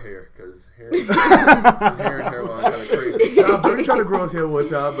 Not for hair, because hair and hairline kind of crazy. Nah, Virgil tried to grow his hair one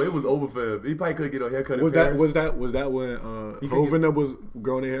time, but it was over for him. He probably couldn't get a haircut. in Was that Paris. when He could Hov and them was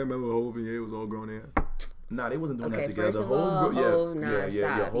growing their hair? Remember Hov and Ye was all growing their hair? Nah, they wasn't doing Okay, that together. first of all, Hov,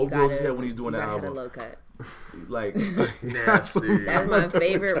 stop. Hov grows his hair when he's doing you the gotta have a album. low cut. Like, Nasty. That's my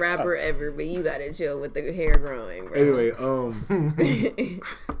favorite rapper ever, but you gotta chill with the hair growing, bro. Anyway,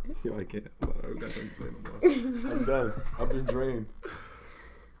 yo, I can't. I got nothing to say no more. I'm done. I've been drained.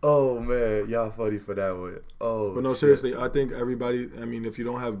 oh man, y'all funny for that one. Oh, But no, shit. seriously, I think everybody. I mean, if you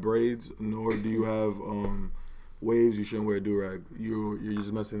don't have braids, nor do you have waves, you shouldn't wear a do-rag. You're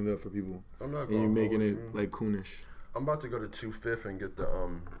just messing it up for people, I'm not and you're going making it like coonish. I'm about to go to 2/5 and get the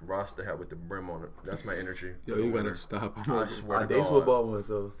Rasta hat with the brim on it. That's my energy. Yo, for the you winter. gotta stop. I swear I to dates God. with bought one,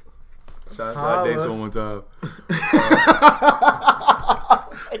 so shout out to dates one time.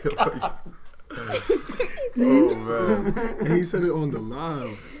 Oh man. And he said it on the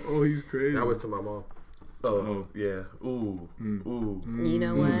live. Oh, he's crazy. That was to my mom. Oh yeah. Ooh. Ooh. You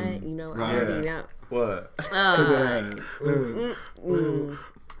know what? You know, I already know. What?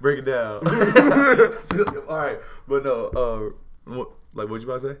 Break it down. All right, but no. Like what you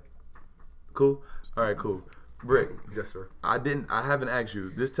about to say? Cool. All right, cool. Brick. Yes, sir. I haven't asked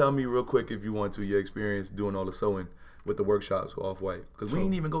you. Just tell me real quick if you want to your experience doing all the sewing with the workshops with Off-White, because we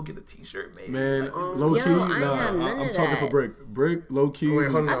ain't even go get a T-shirt made. Man, Like, low Yo, key, I ain't nah. have none I'm of talking that. for Brick. Brick, low key.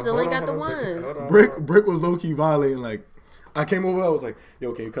 Wait, hold on. I still ain't got the hold on. ones. Brick was low key violating. Like, I came over, I was like,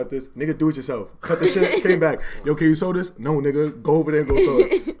 yo, can you cut this? Nigga, do it yourself. Cut the shit, came back. Yo, can you sew this? No, nigga, go over there and go sew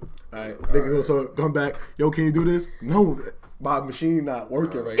it. Alright, nigga, go sew it. Come back. Yo, can you do this? No, my machine not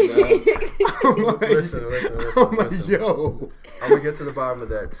working right now. I'm like, Listen. yo, I'm gonna get to the bottom of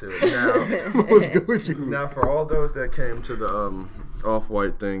that too. Now, what's good with you? now for all those that came to the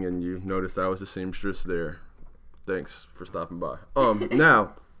Off-White thing and you noticed I was a seamstress there, thanks for stopping by.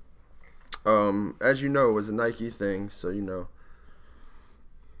 Now, as you know, it was a Nike thing, so you know,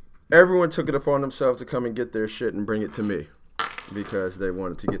 everyone took it upon themselves to come and get their shit and bring it to me because they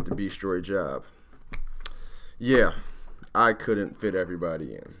wanted to get the B-Stroy job. Yeah, I couldn't fit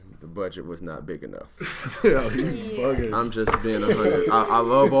everybody in. The budget was not big enough. Yo, he's bugging. I'm just being 100. I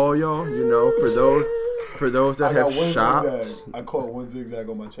love all y'all, you know, for those that have shopped. zigzag. I caught one zigzag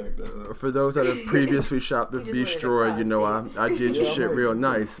on my check. That's it. For those that have previously shopped at just wanted to B-Stroy, you know, I cross did your Yeah, I'm shit like, real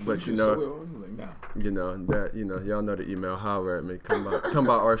nice, but you just sew it know, on? Like, nah. y'all know the email. Holler at me. Come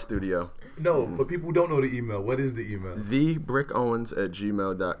by our studio. no, for people who don't know the email, what is the email?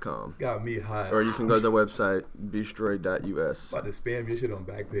 thebrickowens@gmail.com. Got me hot. Or you can go to the website bstroy.us. About to spam your shit on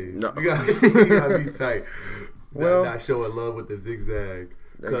Backpage. No. You got me tight. Well- not showing love with the zigzag.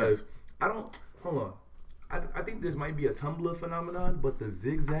 There you Because hold on. I think this might be a Tumblr phenomenon, but the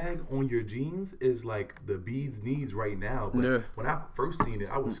zigzag on your jeans is like the beads knees right now. But Yeah. when I first seen it,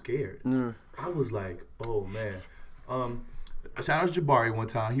 I was scared. Yeah. I was like, oh man. Shout out to Jabari one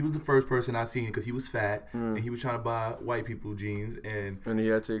time. He was the first person I seen because he was fat and he was trying to buy white people jeans and And he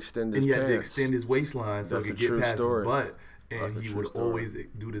had to extend his he had to pants. extend his waistline so That's he a could get true past story. his butt. And That's a he true would story. always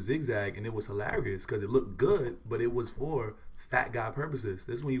do the zigzag, and it was hilarious because it looked good, but it was for fat guy purposes.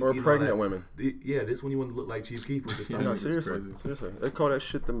 This when you Or eat all pregnant that- women. Yeah, this when you want to look like Chief Keef with the stomach. No, seriously. They call that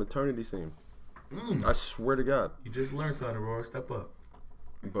shit the maternity seam. I swear to God. You just learned something, Aurora. Step up.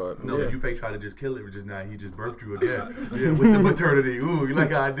 But No, yeah. you fake tried to just kill it, but just now he just birthed you again. Yeah, with the maternity. Ooh, you like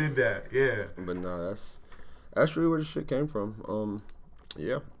how I did that? Yeah. But no, that's really where the shit came from.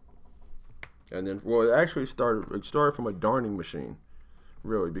 Yeah. And then, well, it actually started from a darning machine,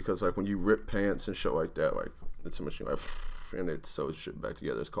 really, because like when you rip pants and shit like that, like it's a machine like, and it sews shit back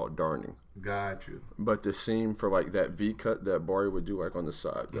together. It's called darning. Got you. But the seam for like that V cut that Barry would do like on the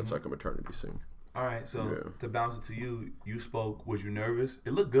side, that's like a maternity seam. All right, so Yeah. to bounce it to you, you spoke. Was you nervous?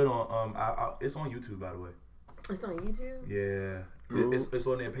 It looked good on. It's on YouTube, by the way. It's on YouTube. Yeah, it's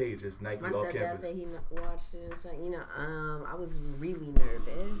on their page. It's Nike My Off stepdad Campus. said he watched it and stuff. You know, I was really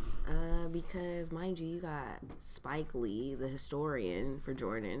nervous because, mind you, you got Spike Lee, the historian for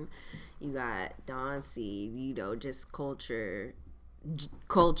Jordan. You got Don C. You know, just culture.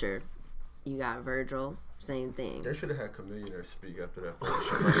 You got Virgil, same thing. They should have had Chameleon speak after that.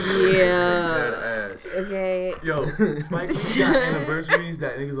 Yeah. Ass. Okay. Yo, Spike Lee got anniversaries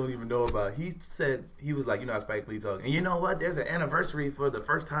that niggas don't even know about. He said, he was like, you know how Spike Lee talk. And you know what? There's an anniversary for the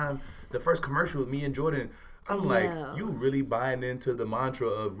first commercial with me and Jordan. I'm like, you really buying into the mantra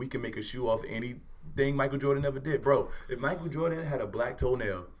of we can make a shoe off anything Michael Jordan ever did. Bro, if Michael Jordan had a black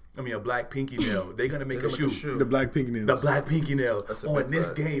a black pinky nail, they're going to make a shoe. The black pink nails. The black pinky nail. That's a On big this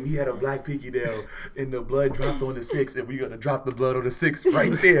fact. game, he had a black pinky nail, and the blood dropped on the 6, and we gonna drop the blood on the 6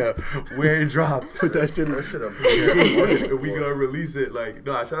 right there where it dropped. Put that shit in. That shit up. And we gonna release it like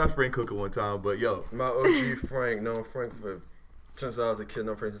I shout out Frank Cooker one time, but yo, My OG Frank, known Frank since I was a kid,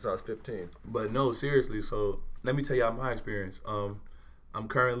 known Frank since I was 15. but no, seriously. So let me tell y'all my experience. I'm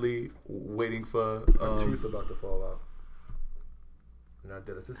currently waiting for. My tooth's about to fall out. And I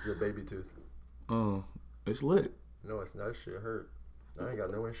did it. This is a baby tooth. It's lit. No, it's not. That shit hurt. I ain't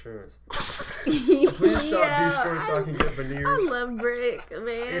got no insurance. Please shop Destroy so I can get veneers. I love Brick,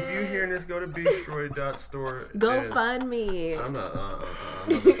 man. If you're hearing this, go to Destroy.store. Go fund me. I'm not a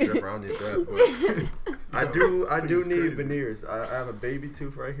stripper. I don't need that. But I do need veneers. I have a baby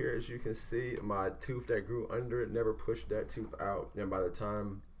tooth right here, as you can see. My tooth that grew under it never pushed that tooth out. And by the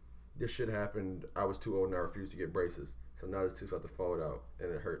time this shit happened, I was too old and I refused to get braces. So now this tooth's about to fall out,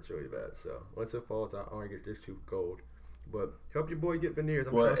 and it hurts really bad. So once it falls out, I want to get this tooth gold. But help your boy get veneers.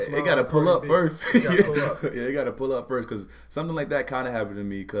 Well, it got to pull up first. Yeah, it got to pull up first because something like that kind of happened to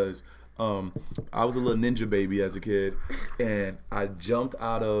me because I was a little ninja baby as a kid, and I jumped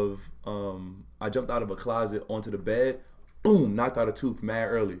out of a closet onto the bed. Boom! Knocked out a tooth mad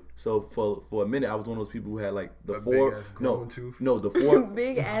early. So for a minute, I was one of those people who had like the big ass grown tooth. I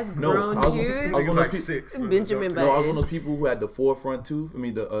was one of those six. Benjamin Button. No, I was one of those people who had the four front tooth. I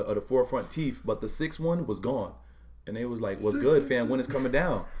mean the four front teeth, but the sixth one was gone. And they was like, "What's good, fam? When it's coming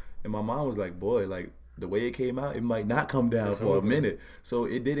down?" And my mom was like, "Boy, like the way it came out, it might not come down for a minute." So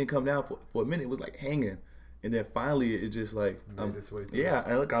it didn't come down for a minute. It was like hanging. And then finally, it just like, yeah,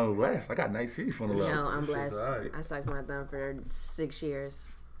 and look, I'm blessed. I got nice teeth on the left. No, I'm blessed. Right. I sucked my thumb for 6 years.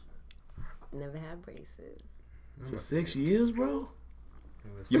 Never had braces. For 6 years, bro?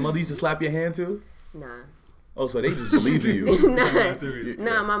 Your mother used to slap your hand too? Nah. Oh, so they just believe in you?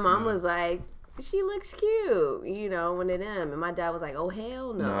 Nah, my mom was like, she looks cute, you know, one of them. And my dad was like, oh,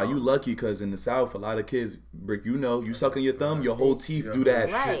 hell no. Nah, you lucky because in the South, a lot of kids, Brick, you know, you sucking your thumb, your whole teeth do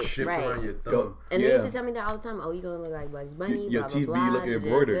that. Right. Around your thumb. And they used to tell me that all the time. Oh, you going to look like Bugs Bunny, your blah, teeth blah, blah. be looking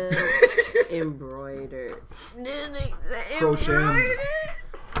embroidered. Embroidered.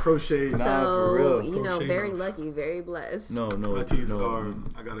 Crochet. So, for real. you know, very lucky, very blessed. No. My teeth are,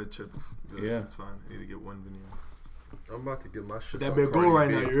 I got to chip. Yeah. It's fine. I need to get one veneer. I'm about to get my shit. That big go right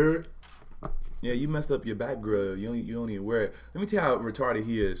now, you heard? Yeah, you messed up your back grill. You don't even wear it. Let me tell you how retarded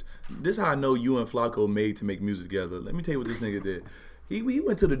he is. This is how I know you and Flacco made to make music together. Let me tell you what this nigga did. He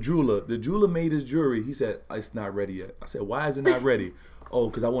went to the jeweler. The jeweler made his jewelry. He said, it's not ready yet. I said, why is it not ready? Oh,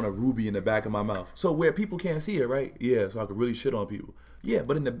 because I want a ruby in the back of my mouth. So where people can't see it, right? Yeah, so I could really shit on people. Yeah,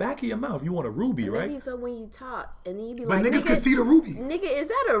 but in the back of your mouth, you want a ruby, right? Maybe so when you talk, and then you be but like, niggas can see the ruby. Nigga, is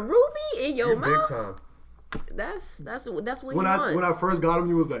that a ruby in your mouth? Big time. That's what when he wants. When I first got him,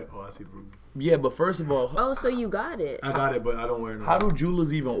 you was like, oh, I see the ruby. Yeah, but first of all, oh, so you got it? I got it, but I don't wear it. How do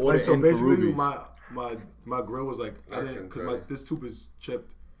jewelers even order so in for basically, rubies? my grill was like, I didn't, because this tooth is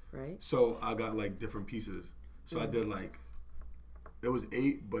chipped, right? So I got like different pieces. So I did like, it was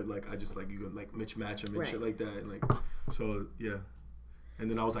 8, but like I just like you could like match them and shit like that, and like so yeah. And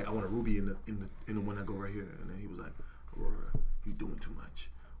then I was like, I want a ruby in the one I go right here, and then he was like, Aurora, you doing too much.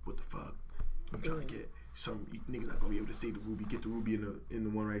 What the fuck? I'm trying to get some niggas not gonna be able to see the ruby. Get the ruby in the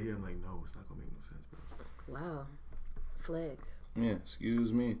one right here. I'm like, no, it's not gonna make no sense, bro. Wow, flex. Yeah,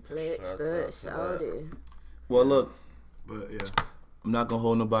 excuse me. Flex, shawty. Well, look, but yeah, I'm not gonna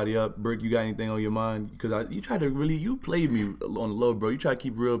hold nobody up. Brick, you got anything on your mind? Because you played me on the low, bro. You try to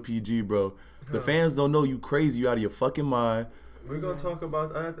keep real PG, bro. The fans don't know you crazy. You out of your fucking mind. We're gonna talk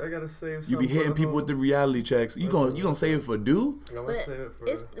about. I gotta save. You be hitting people with the reality checks. You gonna save it for do?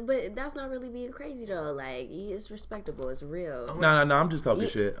 But that's not really being crazy though. Like it's respectable. It's real. Nah. I'm just talking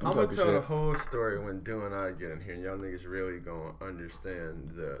shit. I'm gonna tell the whole story when Do and I get in here, and y'all niggas really gonna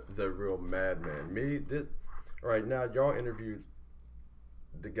understand the real madman. Right now, y'all interviewed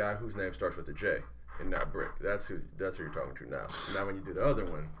the guy whose name starts with a J and not Brick. That's who you're talking to now. Now when you do the other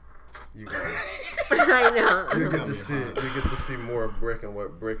one, you I know. You get to see more of Brick and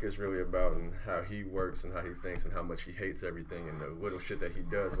what Brick is really about, and how he works and how he thinks and how much he hates everything and the little shit that he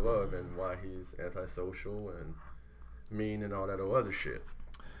does love, and why he's antisocial and mean and all that other shit.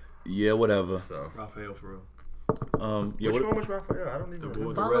 Yeah, whatever. So Raphael for real. Which one was Raphael? I don't even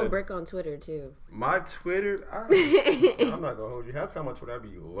know. Follow Brick on Twitter too. My Twitter, I'm not gonna hold you. Half time on Twitter, I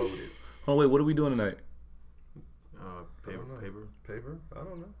be loaded. Oh wait, what are we doing tonight? Paper? I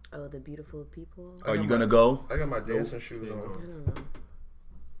don't know. Oh, the beautiful people. Are you gonna go? I got my dancing shoes on. I don't know.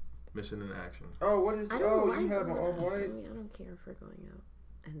 Mission in action. Oh, what is? I don't like you have an all white. I don't care for going out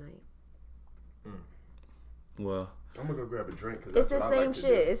at night. Well, I'm gonna go grab a drink. It's the same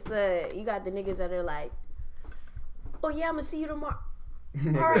shit. It's you got the niggas that are like, oh yeah, I'm gonna see you tomorrow.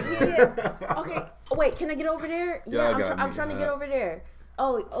 All right, yeah. Okay. Oh wait, can I get over there? Yeah, I'm trying to get over there.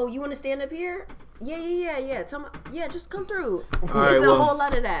 Oh, you want to stand up here? Yeah. Tell me, just come through. It's a whole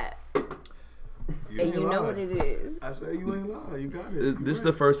lot of that. And you know what it is. I said you ain't lie. You got it. This is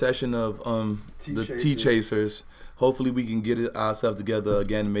the first session of the Tea Chasers. hopefully we can get ourselves together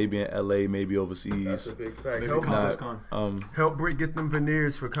again, maybe in LA, maybe That's overseas. a big fact. Maybe Help, Complex Not, Con. help Britt get them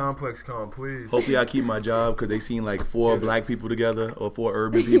veneers for Complex Con, please. hopefully I keep my job because they seen like 4 black people together or 4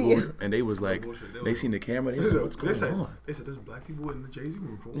 urban people, and they was like, they seen the camera, they was like, what's going on? They said there's black people in the Jay-Z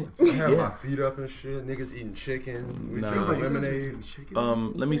room for once. I have Yeah. my feet up and shit. Niggas eating chicken. We Nah. drink Like, lemonade.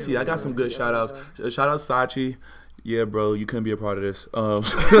 Let me see. I got some good shout outs. Shout out Sachi. Yeah, bro, you couldn't be a part of this.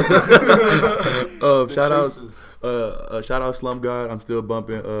 Shout out Slum God. I'm still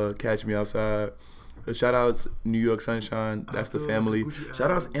bumping. Catch Me Outside. Shout outs New York Sunshine. That's the family.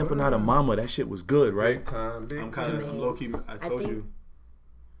 Shout outs Empanada Mama. That shit was good, right? Time, big I'm time. kind of low key. I told you.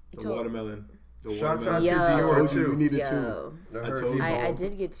 The watermelon. The Shouts out watermelon. to I Dior told you too. needed 2. Yo. I I heard told he you. I home.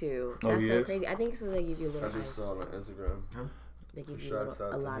 did get 2. Oh, That's he so is? crazy. I think so they give you a I little just ice. saw on Instagram. They give you Shouts out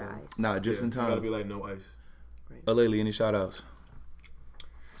a to lot of him. ice. Nah, just in You gotta time. be like no ice. Laylee, any shout outs?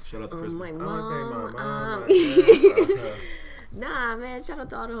 Shout out to Oh, Chris. my I mom. want to thank my mom. my Nah, man. Shout out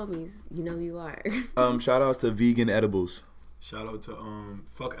to all the homies. You know who you are. Shout outs to Vegan Edibles. Shout out to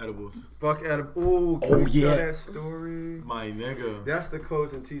Fuck Edibles. Fuck Adam. Ooh, can Oh, we tell yeah. that story? My nigga. That's the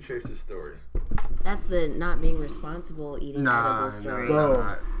Codes and T Tracer story. That's the not being responsible eating edible story.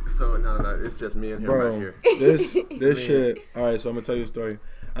 Bro. So no, it's just me and him Bro, right here. this shit. All right, so I'm gonna tell you a story.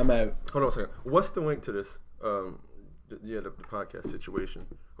 I'm at Hold on a second. What's the link to this? The podcast situation,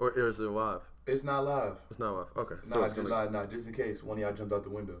 or is it live? It's not live. It's not live. Okay. Nah, just in case one of y'all jumped out the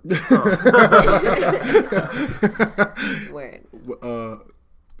window. Word.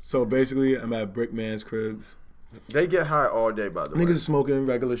 so basically I'm at Brickman's crib. They get high all day, by the way. Niggas is smoking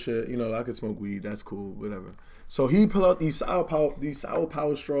regular shit. You know, I could smoke weed. That's cool. Whatever. So he pull out these sour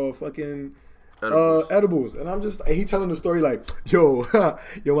power straw fucking edibles, and I'm just he telling the story like, yo,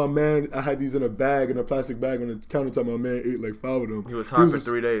 my man, I had these in a plastic bag on the countertop. My man ate like 5 of them. He was high for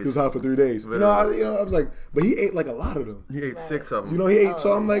 3 days. He was high for 3 days. You know, I was like, but he ate like a lot of them. He ate 6 of them. You know, he ate.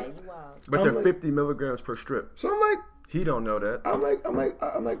 So I'm like, but I'm they're like- 50 milligrams per strip. so I'm like. He don't know that. I'm like,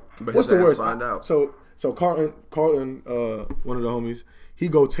 But what's his the ass worst? find out. So Carlton, one of the homies, he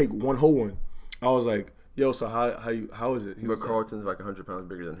go take one whole one. I was like, yo, so how is it? He But was like, Carlton's like 100 pounds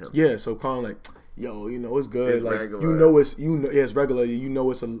bigger than him. yeah. So Carlton like, yo, you know it's good. It's like regular. yeah, it's regular. You know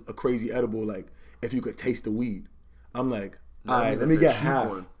it's a crazy edible. Like if you could taste the weed. I'm like, all right, let me get half.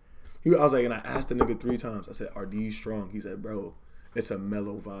 I was like, and I asked the nigga 3 times. I said, are these strong? He said, bro, it's a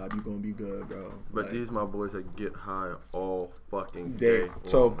mellow vibe. You gonna be good, bro. But Like, these my boys that get high all fucking They- day.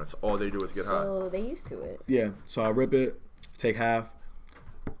 so- long. That's all they do is get high. So they used to it. yeah. So I rip it, take half.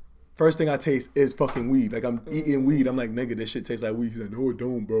 First thing I taste is fucking weed. Like I'm eating weed. I'm like, nigga, this shit tastes like weed. He's like, no, it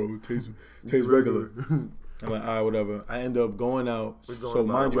don't, bro. It tastes regular. I'm like, all right, whatever. I end up going out. We're going So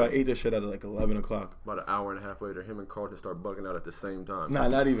by mind the you, I way. ate this shit at like 11 o'clock. About an hour and a half later, him and Carlton start bugging out at the same time. Nah,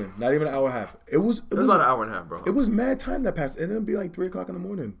 not even an hour and a half. It was about an hour and a half, bro. It was mad time that passed. And it'd be like 3 o'clock in the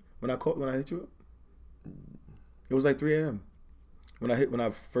morning when I hit you up. It was like 3 a.m. when I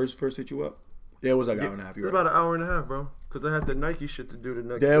first hit you up. Yeah, it was like an hour and a half. It You're was right. about an hour and a half, bro. Because I had the Nike shit to do the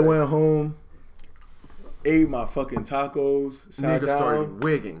next Dad day. went home, ate my fucking tacos, sat Nigga down, started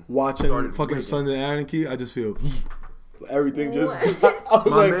wigging. watching Started fucking wigging. Sons of Anarchy. I just feel everything just. What? I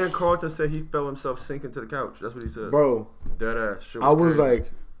was My like, man Carlton said he felt himself sinking to the couch. That's what he said. bro, Dead ass. Shit I was crazy.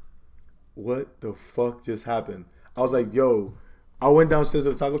 like, what the fuck just happened? I was like, yo, I went downstairs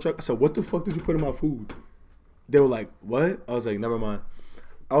to the taco truck. I said, what the fuck did you put in my food? They were like, what? I was like, never mind.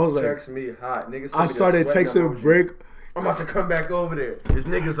 I was like, text me hot. Niggas sent I me the started sweating texting emoji. Brick. I'm about to come back over there. His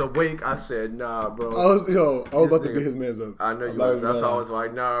niggas awake. I said, nah, bro. I was about to nigga- beat his man's up. I know you I'm not was. even That's gonna why I lie. was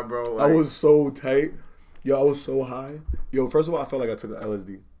like, nah, bro. I Like, was so tight. Yo, I was so high. Yo, first of all, I felt like I took an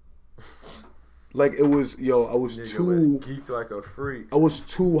LSD. Like it was, I was nigga too. was geeked like a freak. I was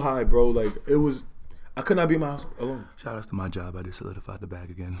too high, bro. Like it was. I could not be in my house alone. Shout outs to my job. I just solidified the bag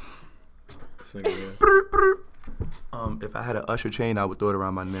again. This nigga, If I had an Usher chain, I would throw it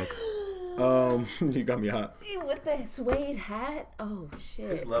around my neck. man. You got me hot. With that suede hat. Oh shit.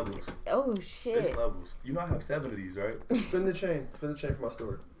 It's levels. Oh shit. levels. You know I have 7 of these, right? Spin the chain. Spin the chain for my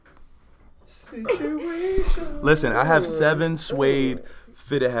story. Situation. Listen, I have 7 suede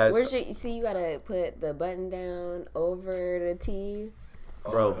fitted hats. Where's your? See, you gotta put the button down over the T.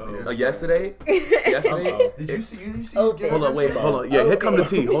 Bro, yesterday? Yesterday? Did you see? You see? Open. Hold up, wait, hold on. Yeah, here come the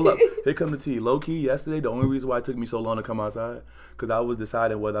Okay. tea. Hold up. Here come the tea. Low key, yesterday, the only reason why it took me so long to come outside, because I was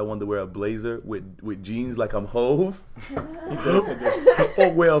deciding whether I wanted to wear a blazer with jeans like I'm Hove,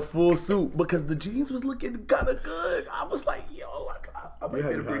 or wear a full suit, because the jeans was looking kind of good. I was like, yo, I might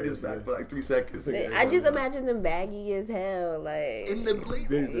better bring this back for like 3 seconds. I just imagine them baggy as hell. Like, In the blink.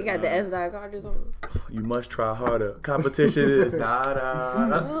 you got the S9 Carters on. You must try harder. Competition is nah.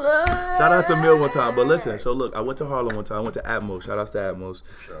 Shout out to Mill one time. But listen, so look, I went to Harlem one time. I went to Atmos. Shout out to Atmos.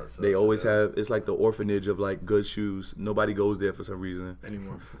 They always have, it's like the orphanage of like good shoes. Nobody goes there for some reason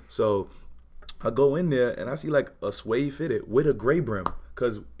Anymore. So I go in there and I see like a suede fitted with a gray brim.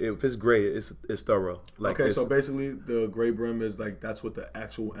 Because if it's gray, it's thorough. Like Okay, so basically the gray brim is like that's what the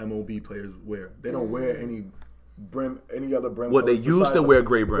actual MLB players wear. They don't wear any other brim. What they colors used to besides, wear like,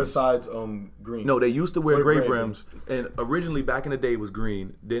 gray brims. besides green. No, they used to wear Wear gray gray brims, and originally back in the day it was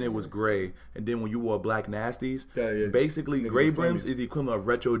green. Then it was gray, and then when you wore black nasties, Yeah. basically Niggas gray were flaming. brims is the equivalent of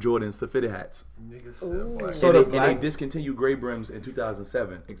retro Jordans to fitted hats. Niggas said black. So and, the they, black- and they discontinued gray brims in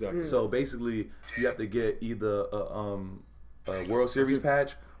 2007. Exactly. So basically, you have to get either a World Series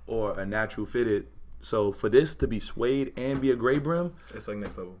patch or a natural fitted. So for this to be suede and be a gray brim, It's like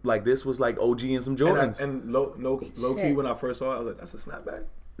next level. like this was like OG and some Jordans. And low key, Shit. when I first saw it, I was like, "That's a snapback."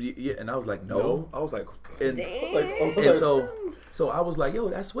 Yeah, and I was like, No, no. I was like, And, Damn. and so I was like, yo,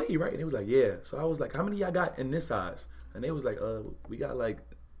 that's suede, right? And he was like, yeah. So I was like, how many y'all got in this size? And they was like, we got like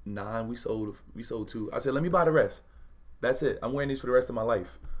 9. We sold 2. I said, let me buy the rest. That's it. I'm wearing these for the rest of my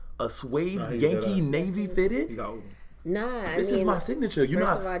life. A suede he's Yankee dead ass. Navy fitted. "He got." Nah, This is my signature. You know.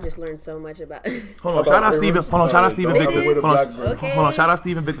 First of all, I just learned so much about. Hold on, shout out Steven. Hold on, shout out Steven Victor. With a Hold black on, brim. Okay. hold on, shout out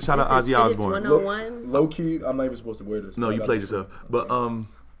Steven Victor. Shout out This is Ozzy Fitteds Osbourne. 101. Low key, I'm not even supposed to wear this. No, but I you got played this. yourself. But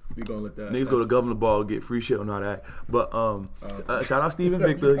We gonna let that. niggas go to Governor Ball, get free shit on all that. But shout out Steven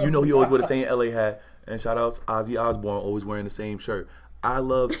Victor. You know he always wear the same LA hat. And shout out Ozzy Osbourne, always wearing the same shirt. I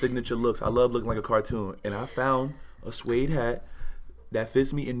love signature looks. I love looking like a cartoon. And I found a suede hat that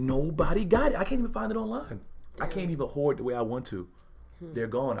fits me, and nobody got it. I can't even find it online. I can't even hoard the way I want to. They're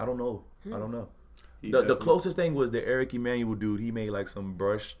gone. I don't know. I don't know. The definitely- closest thing was the Eric Emanuel dude. He made like some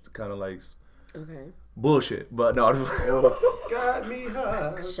brushed kind of like Okay. bullshit. But no, Got me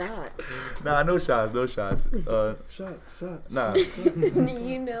high. Shot. nah, no shots, no shots. Shot. Nah.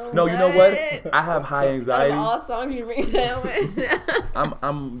 You know. No, you know what? I have high Out of anxiety. all songs you bring that one.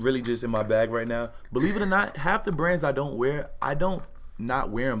 I'm really just in my bag right now. Believe it or not, half the brands I don't wear, I don't not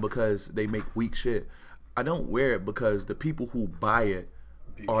wear them because they make weak shit. I don't wear it because the people who buy it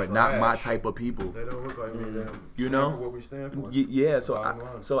are not my trash. type of people. They don't look like me. They don't You stand know? for what we stand for. Yeah, so Bottom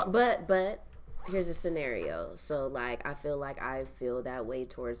line. But here's a scenario. So like I feel that way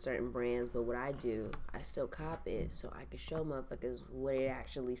towards certain brands, but what I do, I still cop it so I can show motherfuckers what it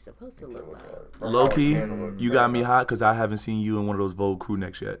actually supposed to look like. low key, you got me hot because I haven't seen you in one of those Vogue crew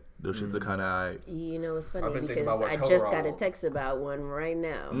necks yet. Those shits are kind of alright. You know, it's I've funny been thinking because about what I color just I got a want. text about one right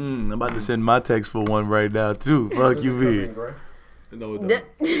now. I'm about to send my text for one right now too. Fuck you, Coming me. gray. No, it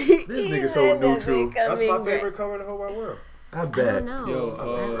this don't. nigga so neutral. That's my favorite color in the whole wide world. I I bet. don't know. Yo, I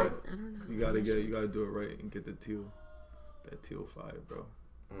don't know. You gotta do it right and get the teal. That teal fire, bro.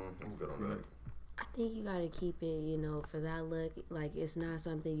 I'm good on that. I think you gotta keep it, you know, for that look. Like it's not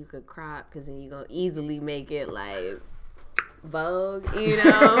something you could crop because then you're gonna easily make it like Vogue, you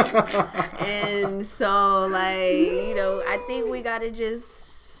know. And so, like, you know, I think we gotta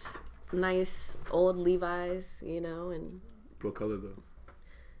just nice old Levi's, you know, and What color though?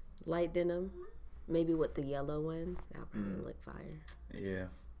 light denim, maybe with the yellow one. That'll probably look fire, Yeah,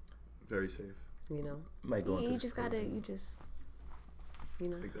 Very safe. you know. might go into You this just gotta, you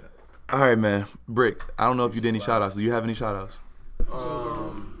know. Like that. All right, man. Brick, I don't know if you did any shout outs. Do you have any shout outs?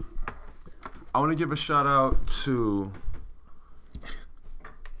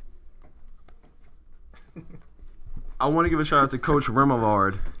 I want to give a shout out to Coach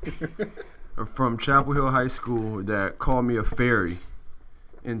Remillard from Chapel Hill High School that called me a fairy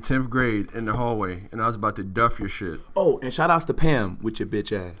in 10th grade in the hallway, and I was about to duff your shit. Oh, and shout outs to Pam with your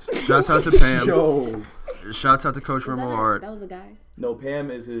bitch ass. Shouts out to Pam. Yo, Shouts out to Coach Was that Remillard. that was a guy. No,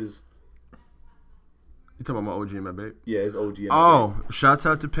 Pam is his. You talking about my OG and my babe? Yeah, his OG. Oh, shouts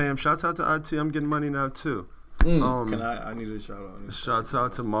out to Pam. Shouts out to IT. I'm getting money now too. can I need a shout out. Shouts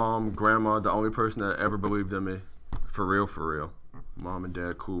out to mom, grandma, the only person that ever believed in me. For real, for real. Mom and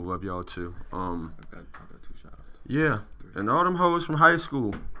dad, cool. Love y'all too. I got 2 shout outs. Yeah. And all them hoes from high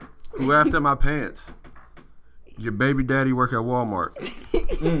school who after my pants. Your baby daddy work at Walmart.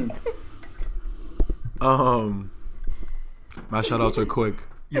 My shout outs are quick.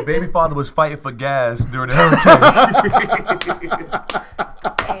 Your baby father was fighting for gas during the hurricane.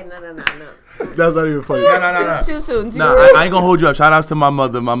 Hey, no. That's not even funny. No. Too soon. Nah, I ain't gonna hold you up. Shout outs to my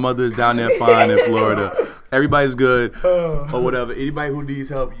mother. My mother is down there fine in Florida. Everybody's good or whatever. Anybody who needs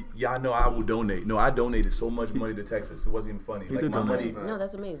help, y'all know I will donate. No, I donated so much money to Texas. It wasn't even funny. Like did my donate. money, No,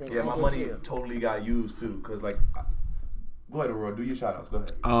 that's amazing. yeah, I my did money too. totally got used too. Cause like Go ahead, Aurora. Do your shout outs. Go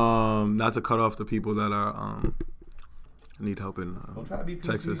ahead. Not to cut off the people that are need help in Don't try to be PC.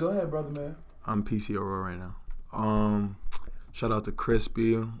 Texas. Go ahead, brother, man. I'm PC Aurora right now. Shout out to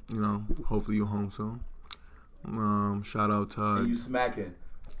Crispy. You know, hopefully you home soon. Shout out to. And you smacking.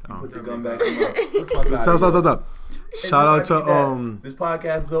 You put the gun back in my. Stop. Shout out to This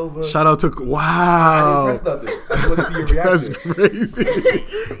podcast is over. Shout out to wow. I didn't press nothing. I just want to see your reaction. That's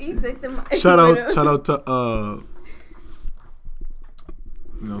crazy. You took the mic. Shout out to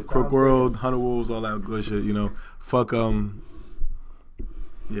you know, Crook World, Hunter Wolves, all that good shit. You know, fuck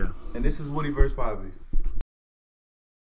yeah. And this is Woody vs. Poppy.